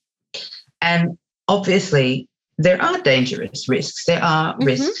breathing. And obviously, there are dangerous risks. There are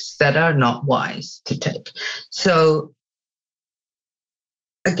risks that are not wise to take. So,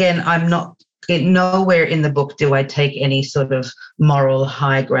 again, nowhere in the book do I take any sort of moral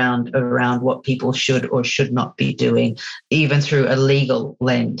high ground around what people should or should not be doing. Even through a legal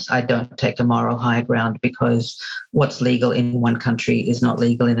lens, I don't take a moral high ground, because what's legal in one country is not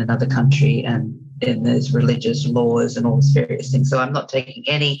legal in another country, and there's religious laws and all these various things. So I'm not taking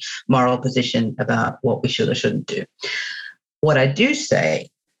any moral position about what we should or shouldn't do. What I do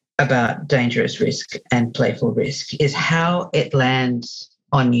say about dangerous risk and playful risk is how it lands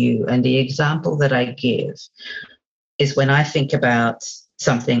on you. And the example that I give is when I think about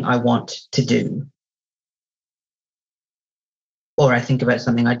something I want to do, or I think about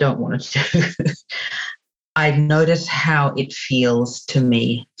something I don't want to do, I notice how it feels to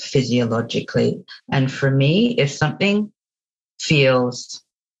me physiologically. And for me, if something feels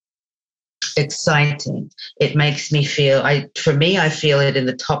exciting, it makes me feel, I feel it in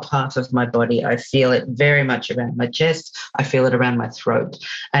the top half of my body. I feel it very much around my chest. I feel it around my throat.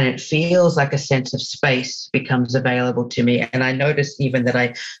 And it feels like a sense of space becomes available to me. And I notice even that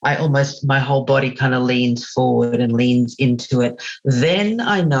I almost, my whole body kind of leans forward and leans into it. Then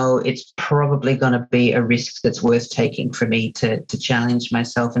I know it's probably going to be a risk that's worth taking for me to challenge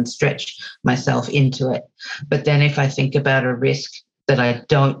myself and stretch myself into it. But then if I think about a risk that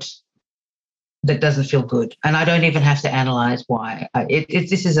that doesn't feel good, and I don't even have to analyze why.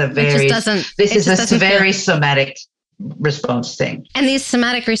 This is a very somatic response thing. And these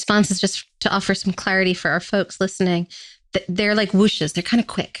somatic responses, just to offer some clarity for our folks listening, they're like whooshes. They're kind of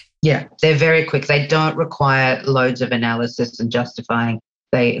quick. Yeah, they're very quick. They don't require loads of analysis and justifying.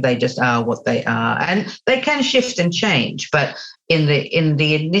 They just are what they are, and they can shift and change. But in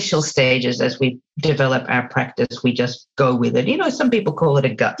the initial stages, as we develop our practice, we just go with it. Some people call it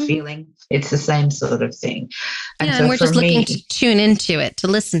a gut feeling. It's the same sort of thing. And we're just looking to tune into it, to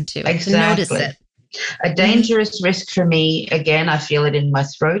listen to it, exactly. to notice it. A dangerous risk for me, again, I feel it in my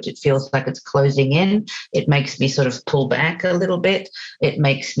throat. It feels like it's closing in. It makes me sort of pull back a little bit. It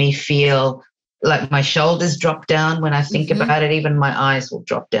makes me feel like my shoulders drop down when I think about it. Even my eyes will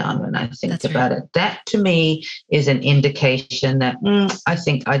drop down when I think about it. That to me is an indication that I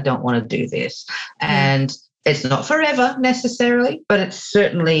think I don't want to do this. And it's not forever necessarily, but it's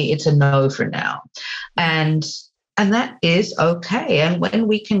a no for now. And that is okay. And when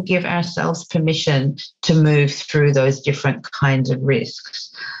we can give ourselves permission to move through those different kinds of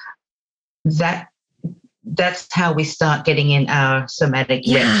risks, that's how we start getting in our somatic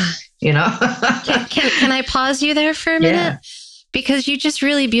reps, Can I pause you there for a minute? Yeah. Because you just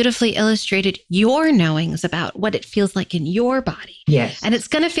really beautifully illustrated your knowings about what it feels like in your body. Yes. And it's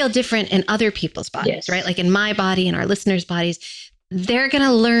going to feel different in other people's bodies, right? Like in my body and our listeners' bodies, they're going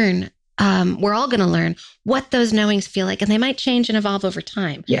to learn. We're all going to learn what those knowings feel like, and they might change and evolve over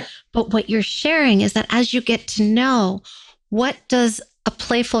time. Yeah. But what you're sharing is that as you get to know, what does a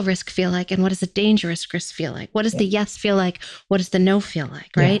playful risk feel like, and what does a dangerous risk feel like? What does the yes feel like? What does the no feel like,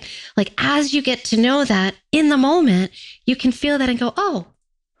 right? Like as you get to know that in the moment, you can feel that and go, oh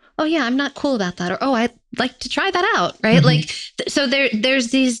yeah, I'm not cool about that. Or, oh, I'd like to try that out, right? Like, so there's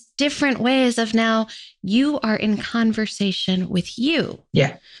these different ways of now you are in conversation with you.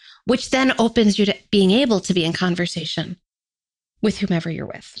 Yeah. Which then opens you to being able to be in conversation with whomever you're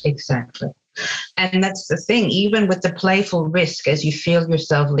with. Exactly. And that's the thing, even with the playful risk, as you feel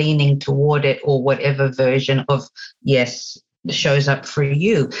yourself leaning toward it or whatever version of yes shows up for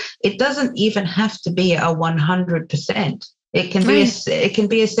you, it doesn't even have to be a 100%. It can be it can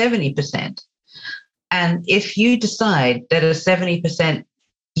be a 70%. And if you decide that a 70%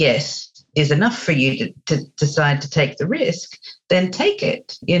 yes is enough for you to decide to take the risk, then take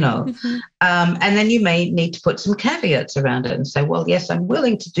it, and then you may need to put some caveats around it and say, well, yes, I'm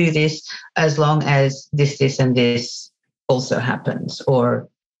willing to do this as long as this, and this also happens, or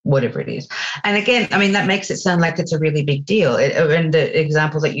whatever it is. And again, I mean, that makes it sound like it's a really big deal. And the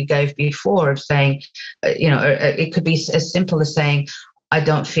example that you gave before of saying, it could be as simple as saying, I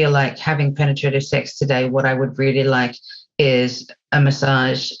don't feel like having penetrative sex today. What I would really like is a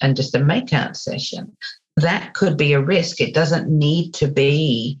massage and just a makeout session. That could be a risk. It doesn't need to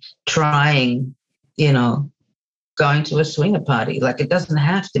be trying, going to a swinger party. Like it doesn't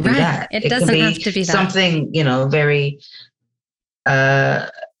have to be that. It doesn't have to be that. Something, very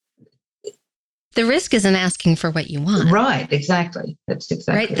the risk isn't asking for what you want. Right, exactly. That's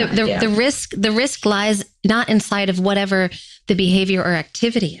exactly right. The risk lies not inside of whatever the behavior or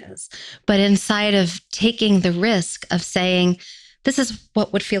activity is, but inside of taking the risk of saying, this is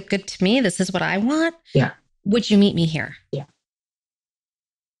what would feel good to me. This is what I want. Yeah. Would you meet me here? Yeah.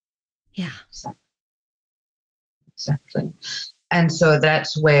 Yeah. Exactly. And so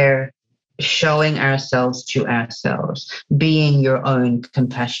that's where showing ourselves to ourselves, being your own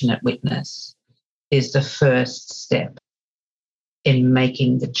compassionate witness, is the first step in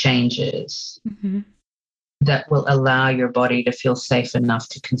making the changes that will allow your body to feel safe enough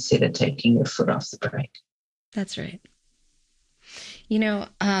to consider taking your foot off the brake. That's right.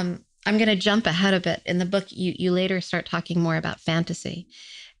 I'm going to jump ahead a bit. In the book, you later start talking more about fantasy.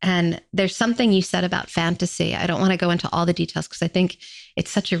 And there's something you said about fantasy. I don't want to go into all the details because I think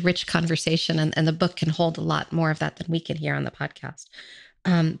it's such a rich conversation, and the book can hold a lot more of that than we can hear on the podcast.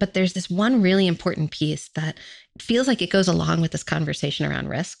 But there's this one really important piece that feels like it goes along with this conversation around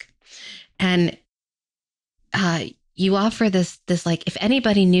risk. And you offer this like, if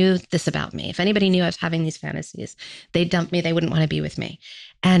anybody knew this about me, if anybody knew I was having these fantasies, they'd dump me. They wouldn't want to be with me.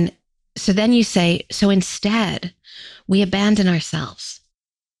 And so then you say, so instead, we abandon ourselves.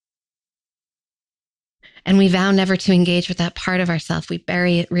 And we vow never to engage with that part of ourselves. We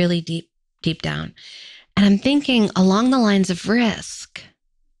bury it really deep, deep down. And I'm thinking along the lines of risk,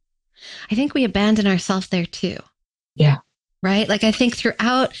 I think we abandon ourselves there too. Yeah. Right? Like I think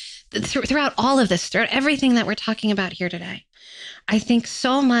throughout all of this, throughout everything that we're talking about here today, I think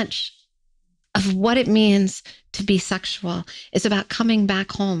so much of what it means to be sexual is about coming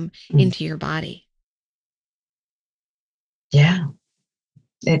back home into your body. Yeah,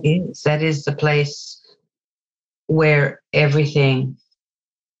 it is. That is the place where everything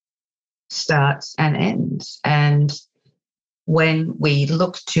starts and ends. And when we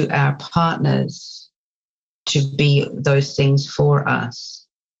look to our partners to be those things for us,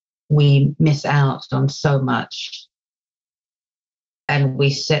 we miss out on so much. And we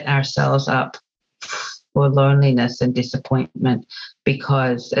set ourselves up for loneliness and disappointment,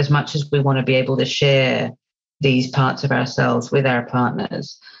 because as much as we want to be able to share these parts of ourselves with our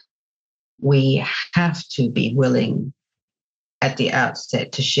partners, we have to be willing at the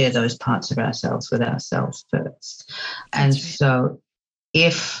outset to share those parts of ourselves with ourselves first. And so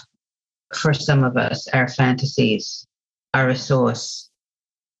if for some of us, our fantasies are a source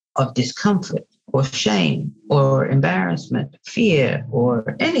of discomfort or shame or embarrassment, fear,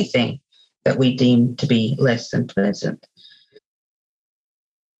 or anything that we deem to be less than pleasant,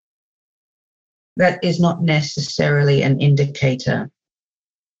 that is not necessarily an indicator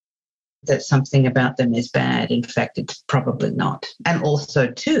that something about them is bad. In fact, it's probably not. And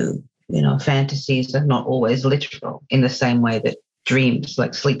also, too, fantasies are not always literal in the same way that dreams,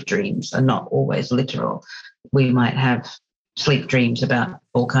 like sleep dreams, are not always literal. We might have sleep dreams about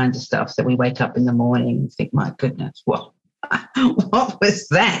all kinds of stuff that we wake up in the morning and think, my goodness, what was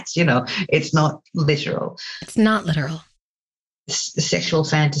that? It's not literal. It's not literal. Sexual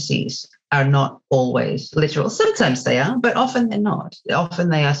fantasies are not always literal. Sometimes they are, but often they're not. Often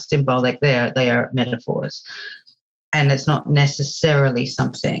they are symbolic. They are metaphors. And it's not necessarily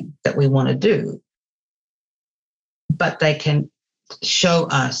something that we want to do. But they can show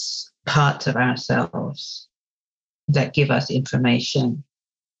us parts of ourselves that give us information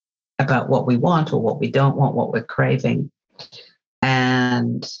about what we want or what we don't want, what we're craving.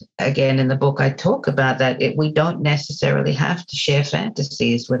 And again, in the book, I talk about that we don't necessarily have to share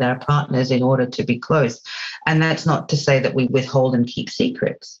fantasies with our partners in order to be close. And that's not to say that we withhold and keep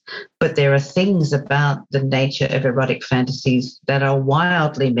secrets, but there are things about the nature of erotic fantasies that are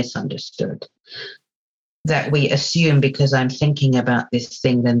wildly misunderstood, that we assume because I'm thinking about this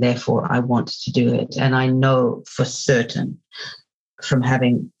thing, then therefore I want to do it. And I know for certain, from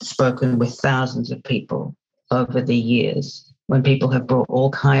having spoken with thousands of people over the years, when people have brought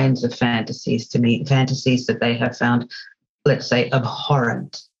all kinds of fantasies to me, fantasies that they have found, let's say,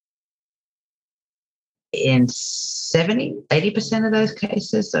 abhorrent, in 80% of those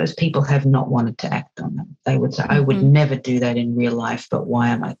cases, those people have not wanted to act on them. They would say, I would never do that in real life, but why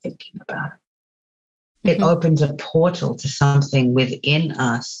am I thinking about it? It opens a portal to something within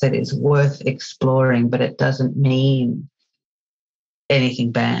us that is worth exploring, but it doesn't mean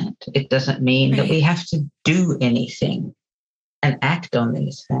anything bad. It doesn't mean that we have to do anything and act on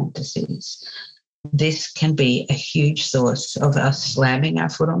these fantasies. This can be a huge source of us slamming our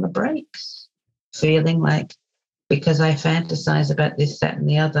foot on the brakes, feeling like, because I fantasize about this, that, and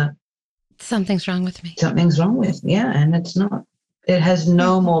the other, something's wrong with me. Something's wrong with me, yeah, and it's not. It has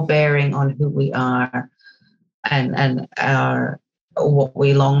no more bearing on who we are and what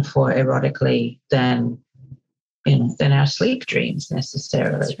we long for erotically than our sleep dreams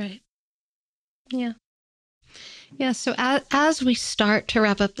necessarily. That's right. Yeah. Yeah. So as we start to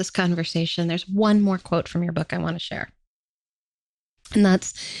wrap up this conversation, there's one more quote from your book I want to share. And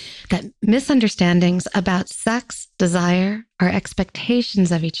that's that misunderstandings about sex, desire, our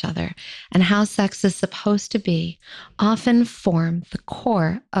expectations of each other, and how sex is supposed to be often form the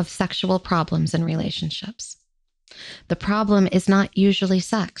core of sexual problems in relationships. The problem is not usually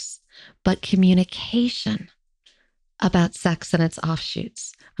sex, but communication about sex and its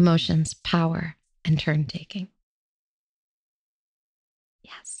offshoots, emotions, power, and turn-taking.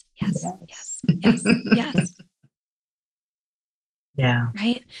 Yes, yes, yes, yes, yes. Yeah.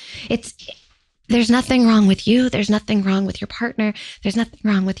 Right? There's nothing wrong with you. There's nothing wrong with your partner. There's nothing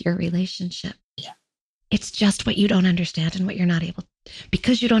wrong with your relationship. Yeah. It's just what you don't understand and what you're not able,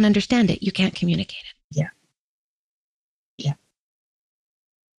 because you don't understand it, you can't communicate it. Yeah. Yeah.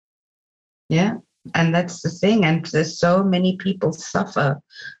 Yeah. And that's the thing. And there's so many people suffer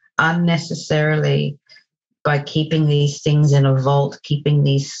unnecessarily by keeping these things in a vault, keeping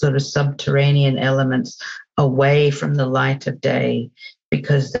these sort of subterranean elements away from the light of day,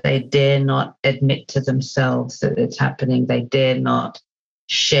 because they dare not admit to themselves that it's happening. They dare not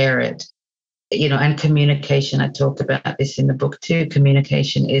share it. And communication, I talk about this in the book too.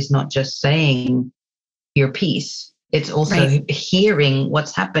 Communication is not just saying your piece, it's also hearing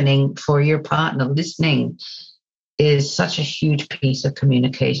what's happening for your partner. Listening is such a huge piece of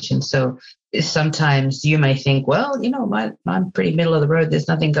communication. So sometimes you may think, well, I'm pretty middle of the road. There's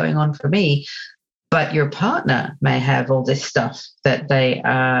nothing going on for me. But your partner may have all this stuff that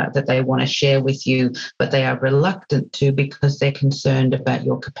they want to share with you, but they are reluctant to because they're concerned about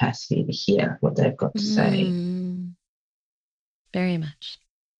your capacity to hear what they've got to say. Very much.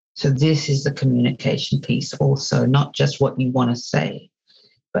 So this is the communication piece also, not just what you want to say,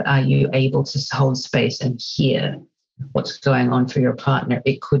 but are you able to hold space and hear what's going on for your partner?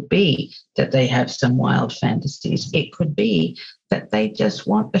 It could be that they have some wild fantasies. It could be that they just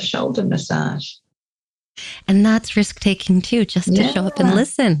want a shoulder massage. And that's risk-taking too, just to show up and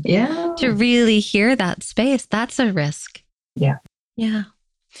listen. Yeah. To really hear that space, that's a risk. Yeah. Yeah.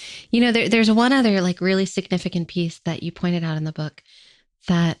 There's one other really significant piece that you pointed out in the book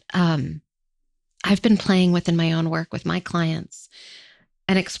that I've been playing with in my own work with my clients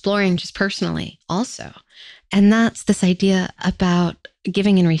and exploring just personally also. And that's this idea about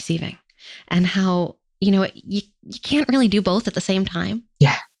giving and receiving, and how, you can't really do both at the same time.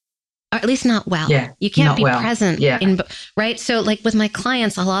 Yeah. Or at least not well. Yeah, you can't be present in right. So with my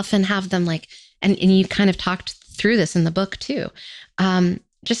clients, I'll often have them and you kind of talked through this in the book too.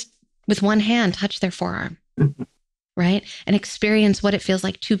 Just with one hand, touch their forearm, right? And experience what it feels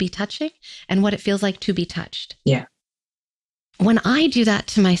like to be touching and what it feels like to be touched. Yeah. When I do that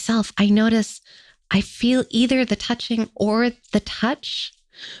to myself, I notice I feel either the touching or the touch,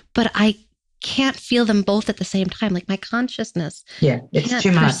 but I can't feel them both at the same time. My consciousness it's can't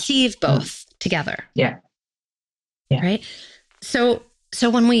too much. Perceive both together. Yeah. Right. So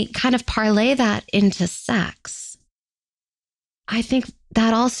when we kind of parlay that into sex, I think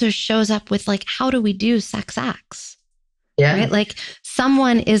that also shows up with how do we do sex acts? Yeah. Right.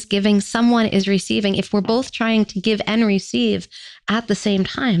 Someone is giving, someone is receiving. If we're both trying to give and receive at the same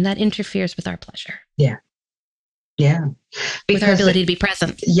time, that interferes with our pleasure. Yeah. Yeah. With our ability to be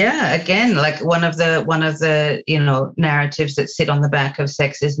present. Yeah. Again, one of the narratives that sit on the back of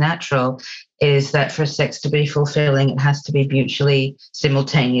sex is natural is that for sex to be fulfilling, it has to be mutually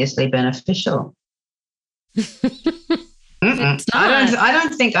simultaneously beneficial. I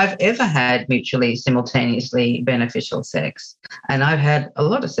don't think I've ever had mutually simultaneously beneficial sex. And I've had a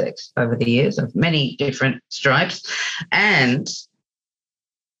lot of sex over the years of many different stripes. And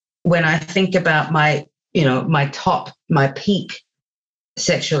when I think about my peak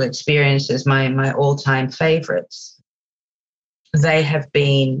sexual experiences, my all-time favorites, they have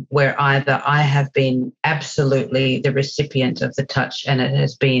been where either I have been absolutely the recipient of the touch and it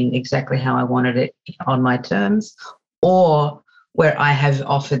has been exactly how I wanted it on my terms, or where I have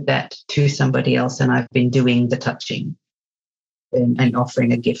offered that to somebody else and I've been doing the touching and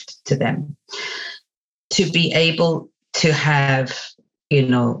offering a gift to them. To be able to have,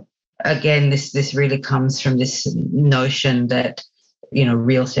 again, this really comes from this notion that,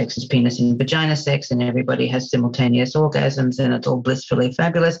 real sex is penis and vagina sex and everybody has simultaneous orgasms and it's all blissfully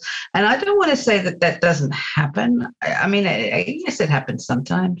fabulous. And I don't want to say that doesn't happen. I mean, yes, it happens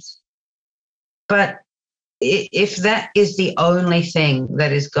sometimes. But if that is the only thing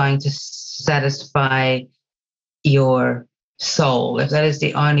that is going to satisfy your soul, if that is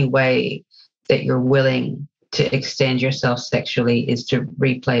the only way that you're willing to extend yourself sexually is to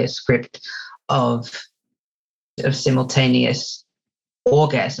replay a script of simultaneous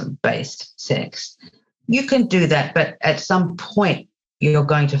orgasm-based sex, you can do that. But at some point, you're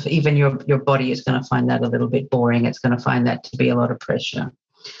going to, even your body is going to find that a little bit boring. It's going to find that to be a lot of pressure.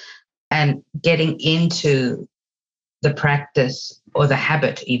 And getting into the practice or the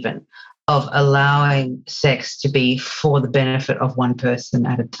habit even of allowing sex to be for the benefit of one person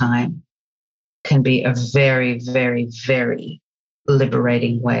at a time can be a very, very, very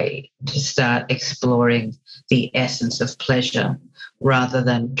liberating way to start exploring the essence of pleasure rather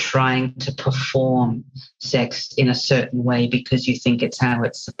than trying to perform sex in a certain way because you think it's how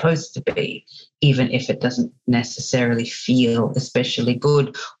it's supposed to be, even if it doesn't necessarily feel especially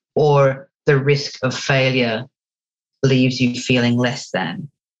good, or the risk of failure leaves you feeling less than.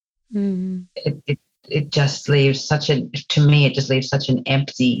 Mm. It just leaves to me, it just leaves such an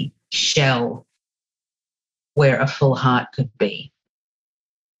empty shell where a full heart could be.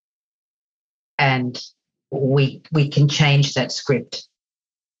 And we can change that script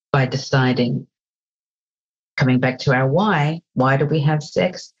by deciding, coming back to our why do we have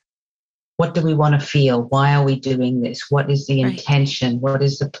sex? What do we want to feel? Why are we doing this? What is the intention? What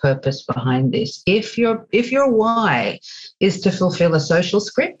is the purpose behind this? If your why is to fulfill a social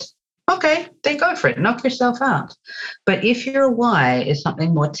script, okay, then go for it. Knock yourself out. But if your why is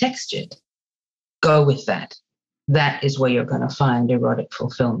something more textured, go with that. That is where you're going to find erotic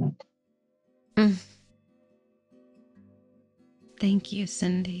fulfillment. Thank you,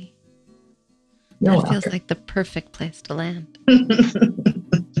 Cindy. You're that welcome. Feels like the perfect place to land.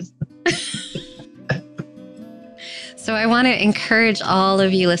 So I want to encourage all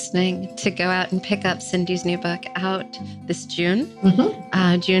of you listening to go out and pick up Cindy's new book out this June,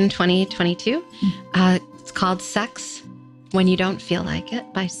 June 2022. It's called Sex When You Don't Feel Like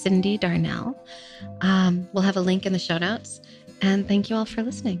It by Cindy Darnell. We'll have a link in the show notes. And thank you all for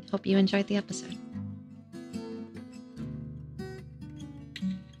listening. Hope you enjoyed the episode.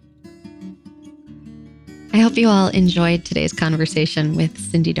 I hope you all enjoyed today's conversation with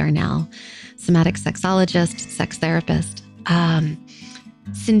Cindy Darnell, somatic sexologist, sex therapist.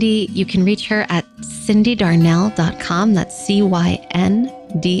 Cindy, you can reach her at cindydarnell.com. That's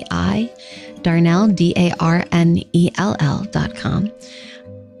CYNDI, Darnell, DARNELL.com.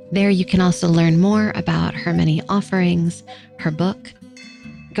 There you can also learn more about her many offerings, her book.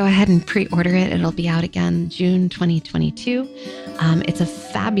 Go ahead and pre-order it. It'll be out again June 2022. It's a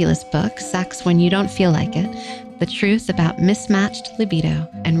fabulous book, Sex When You Don't Feel Like It, The Truth About Mismatched Libido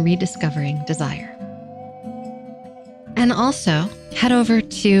and Rediscovering Desire. And also, head over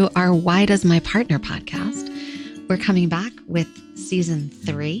to our Why Does My Partner podcast. We're coming back with season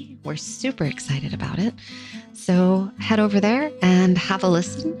 3. We're super excited about it. So head over there and have a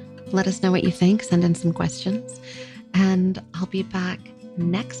listen. Let us know what you think. Send in some questions. And I'll be back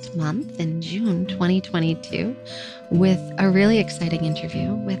next month in June 2022 with a really exciting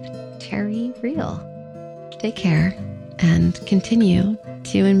interview with Terry Real. Take care and continue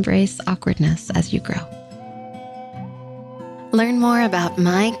to embrace awkwardness as you grow. Learn more about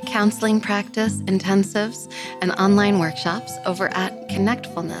my counseling practice, intensives, and online workshops over at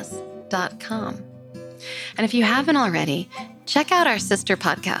connectfulness.com. And if you haven't already, check out our sister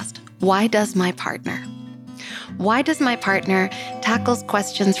podcast, Why Does My Partner? Why Does My Partner tackles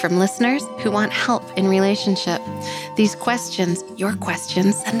questions from listeners who want help in relationship. These questions, your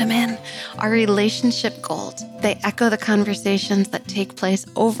questions, send them in, are relationship gold. They echo the conversations that take place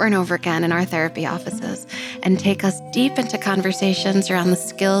over and over again in our therapy offices and take us deep into conversations around the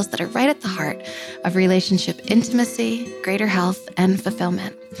skills that are right at the heart of relationship intimacy, greater health, and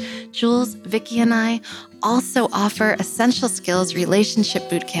fulfillment. Jules, Vicky, and I also offer essential skills relationship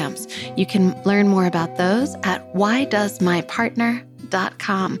boot camps. You can learn more about those at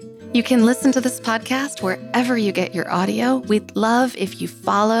whydoesmypartner.com. You can listen to this podcast wherever you get your audio. We'd love if you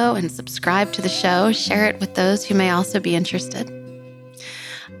follow and subscribe to the show, share it with those who may also be interested.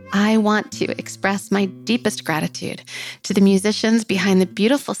 I want to express my deepest gratitude to the musicians behind the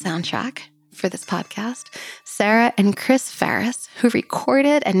beautiful soundtrack for this podcast, Sarah and Chris Ferris, who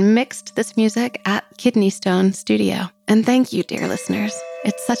recorded and mixed this music at Kidney Stone Studio. And thank you, dear listeners.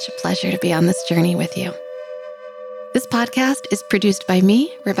 It's such a pleasure to be on this journey with you. This podcast is produced by me,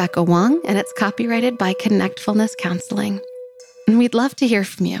 Rebecca Wong, and it's copyrighted by Connectfulness Counseling. And we'd love to hear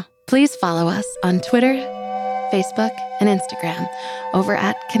from you. Please follow us on Twitter, Facebook, and Instagram over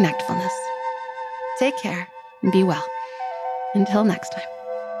at Connectfulness. Take care and be well. Until next time.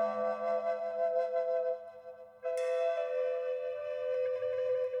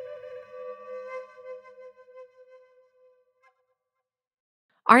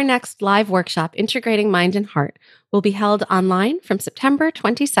 Our next live workshop, Integrating Mind and Heart, will be held online from September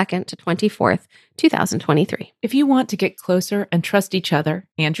 22nd to 24th, 2023. If you want to get closer and trust each other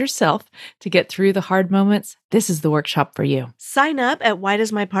and yourself to get through the hard moments, this is the workshop for you. Sign up at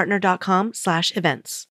whydoesmypartner.com/events.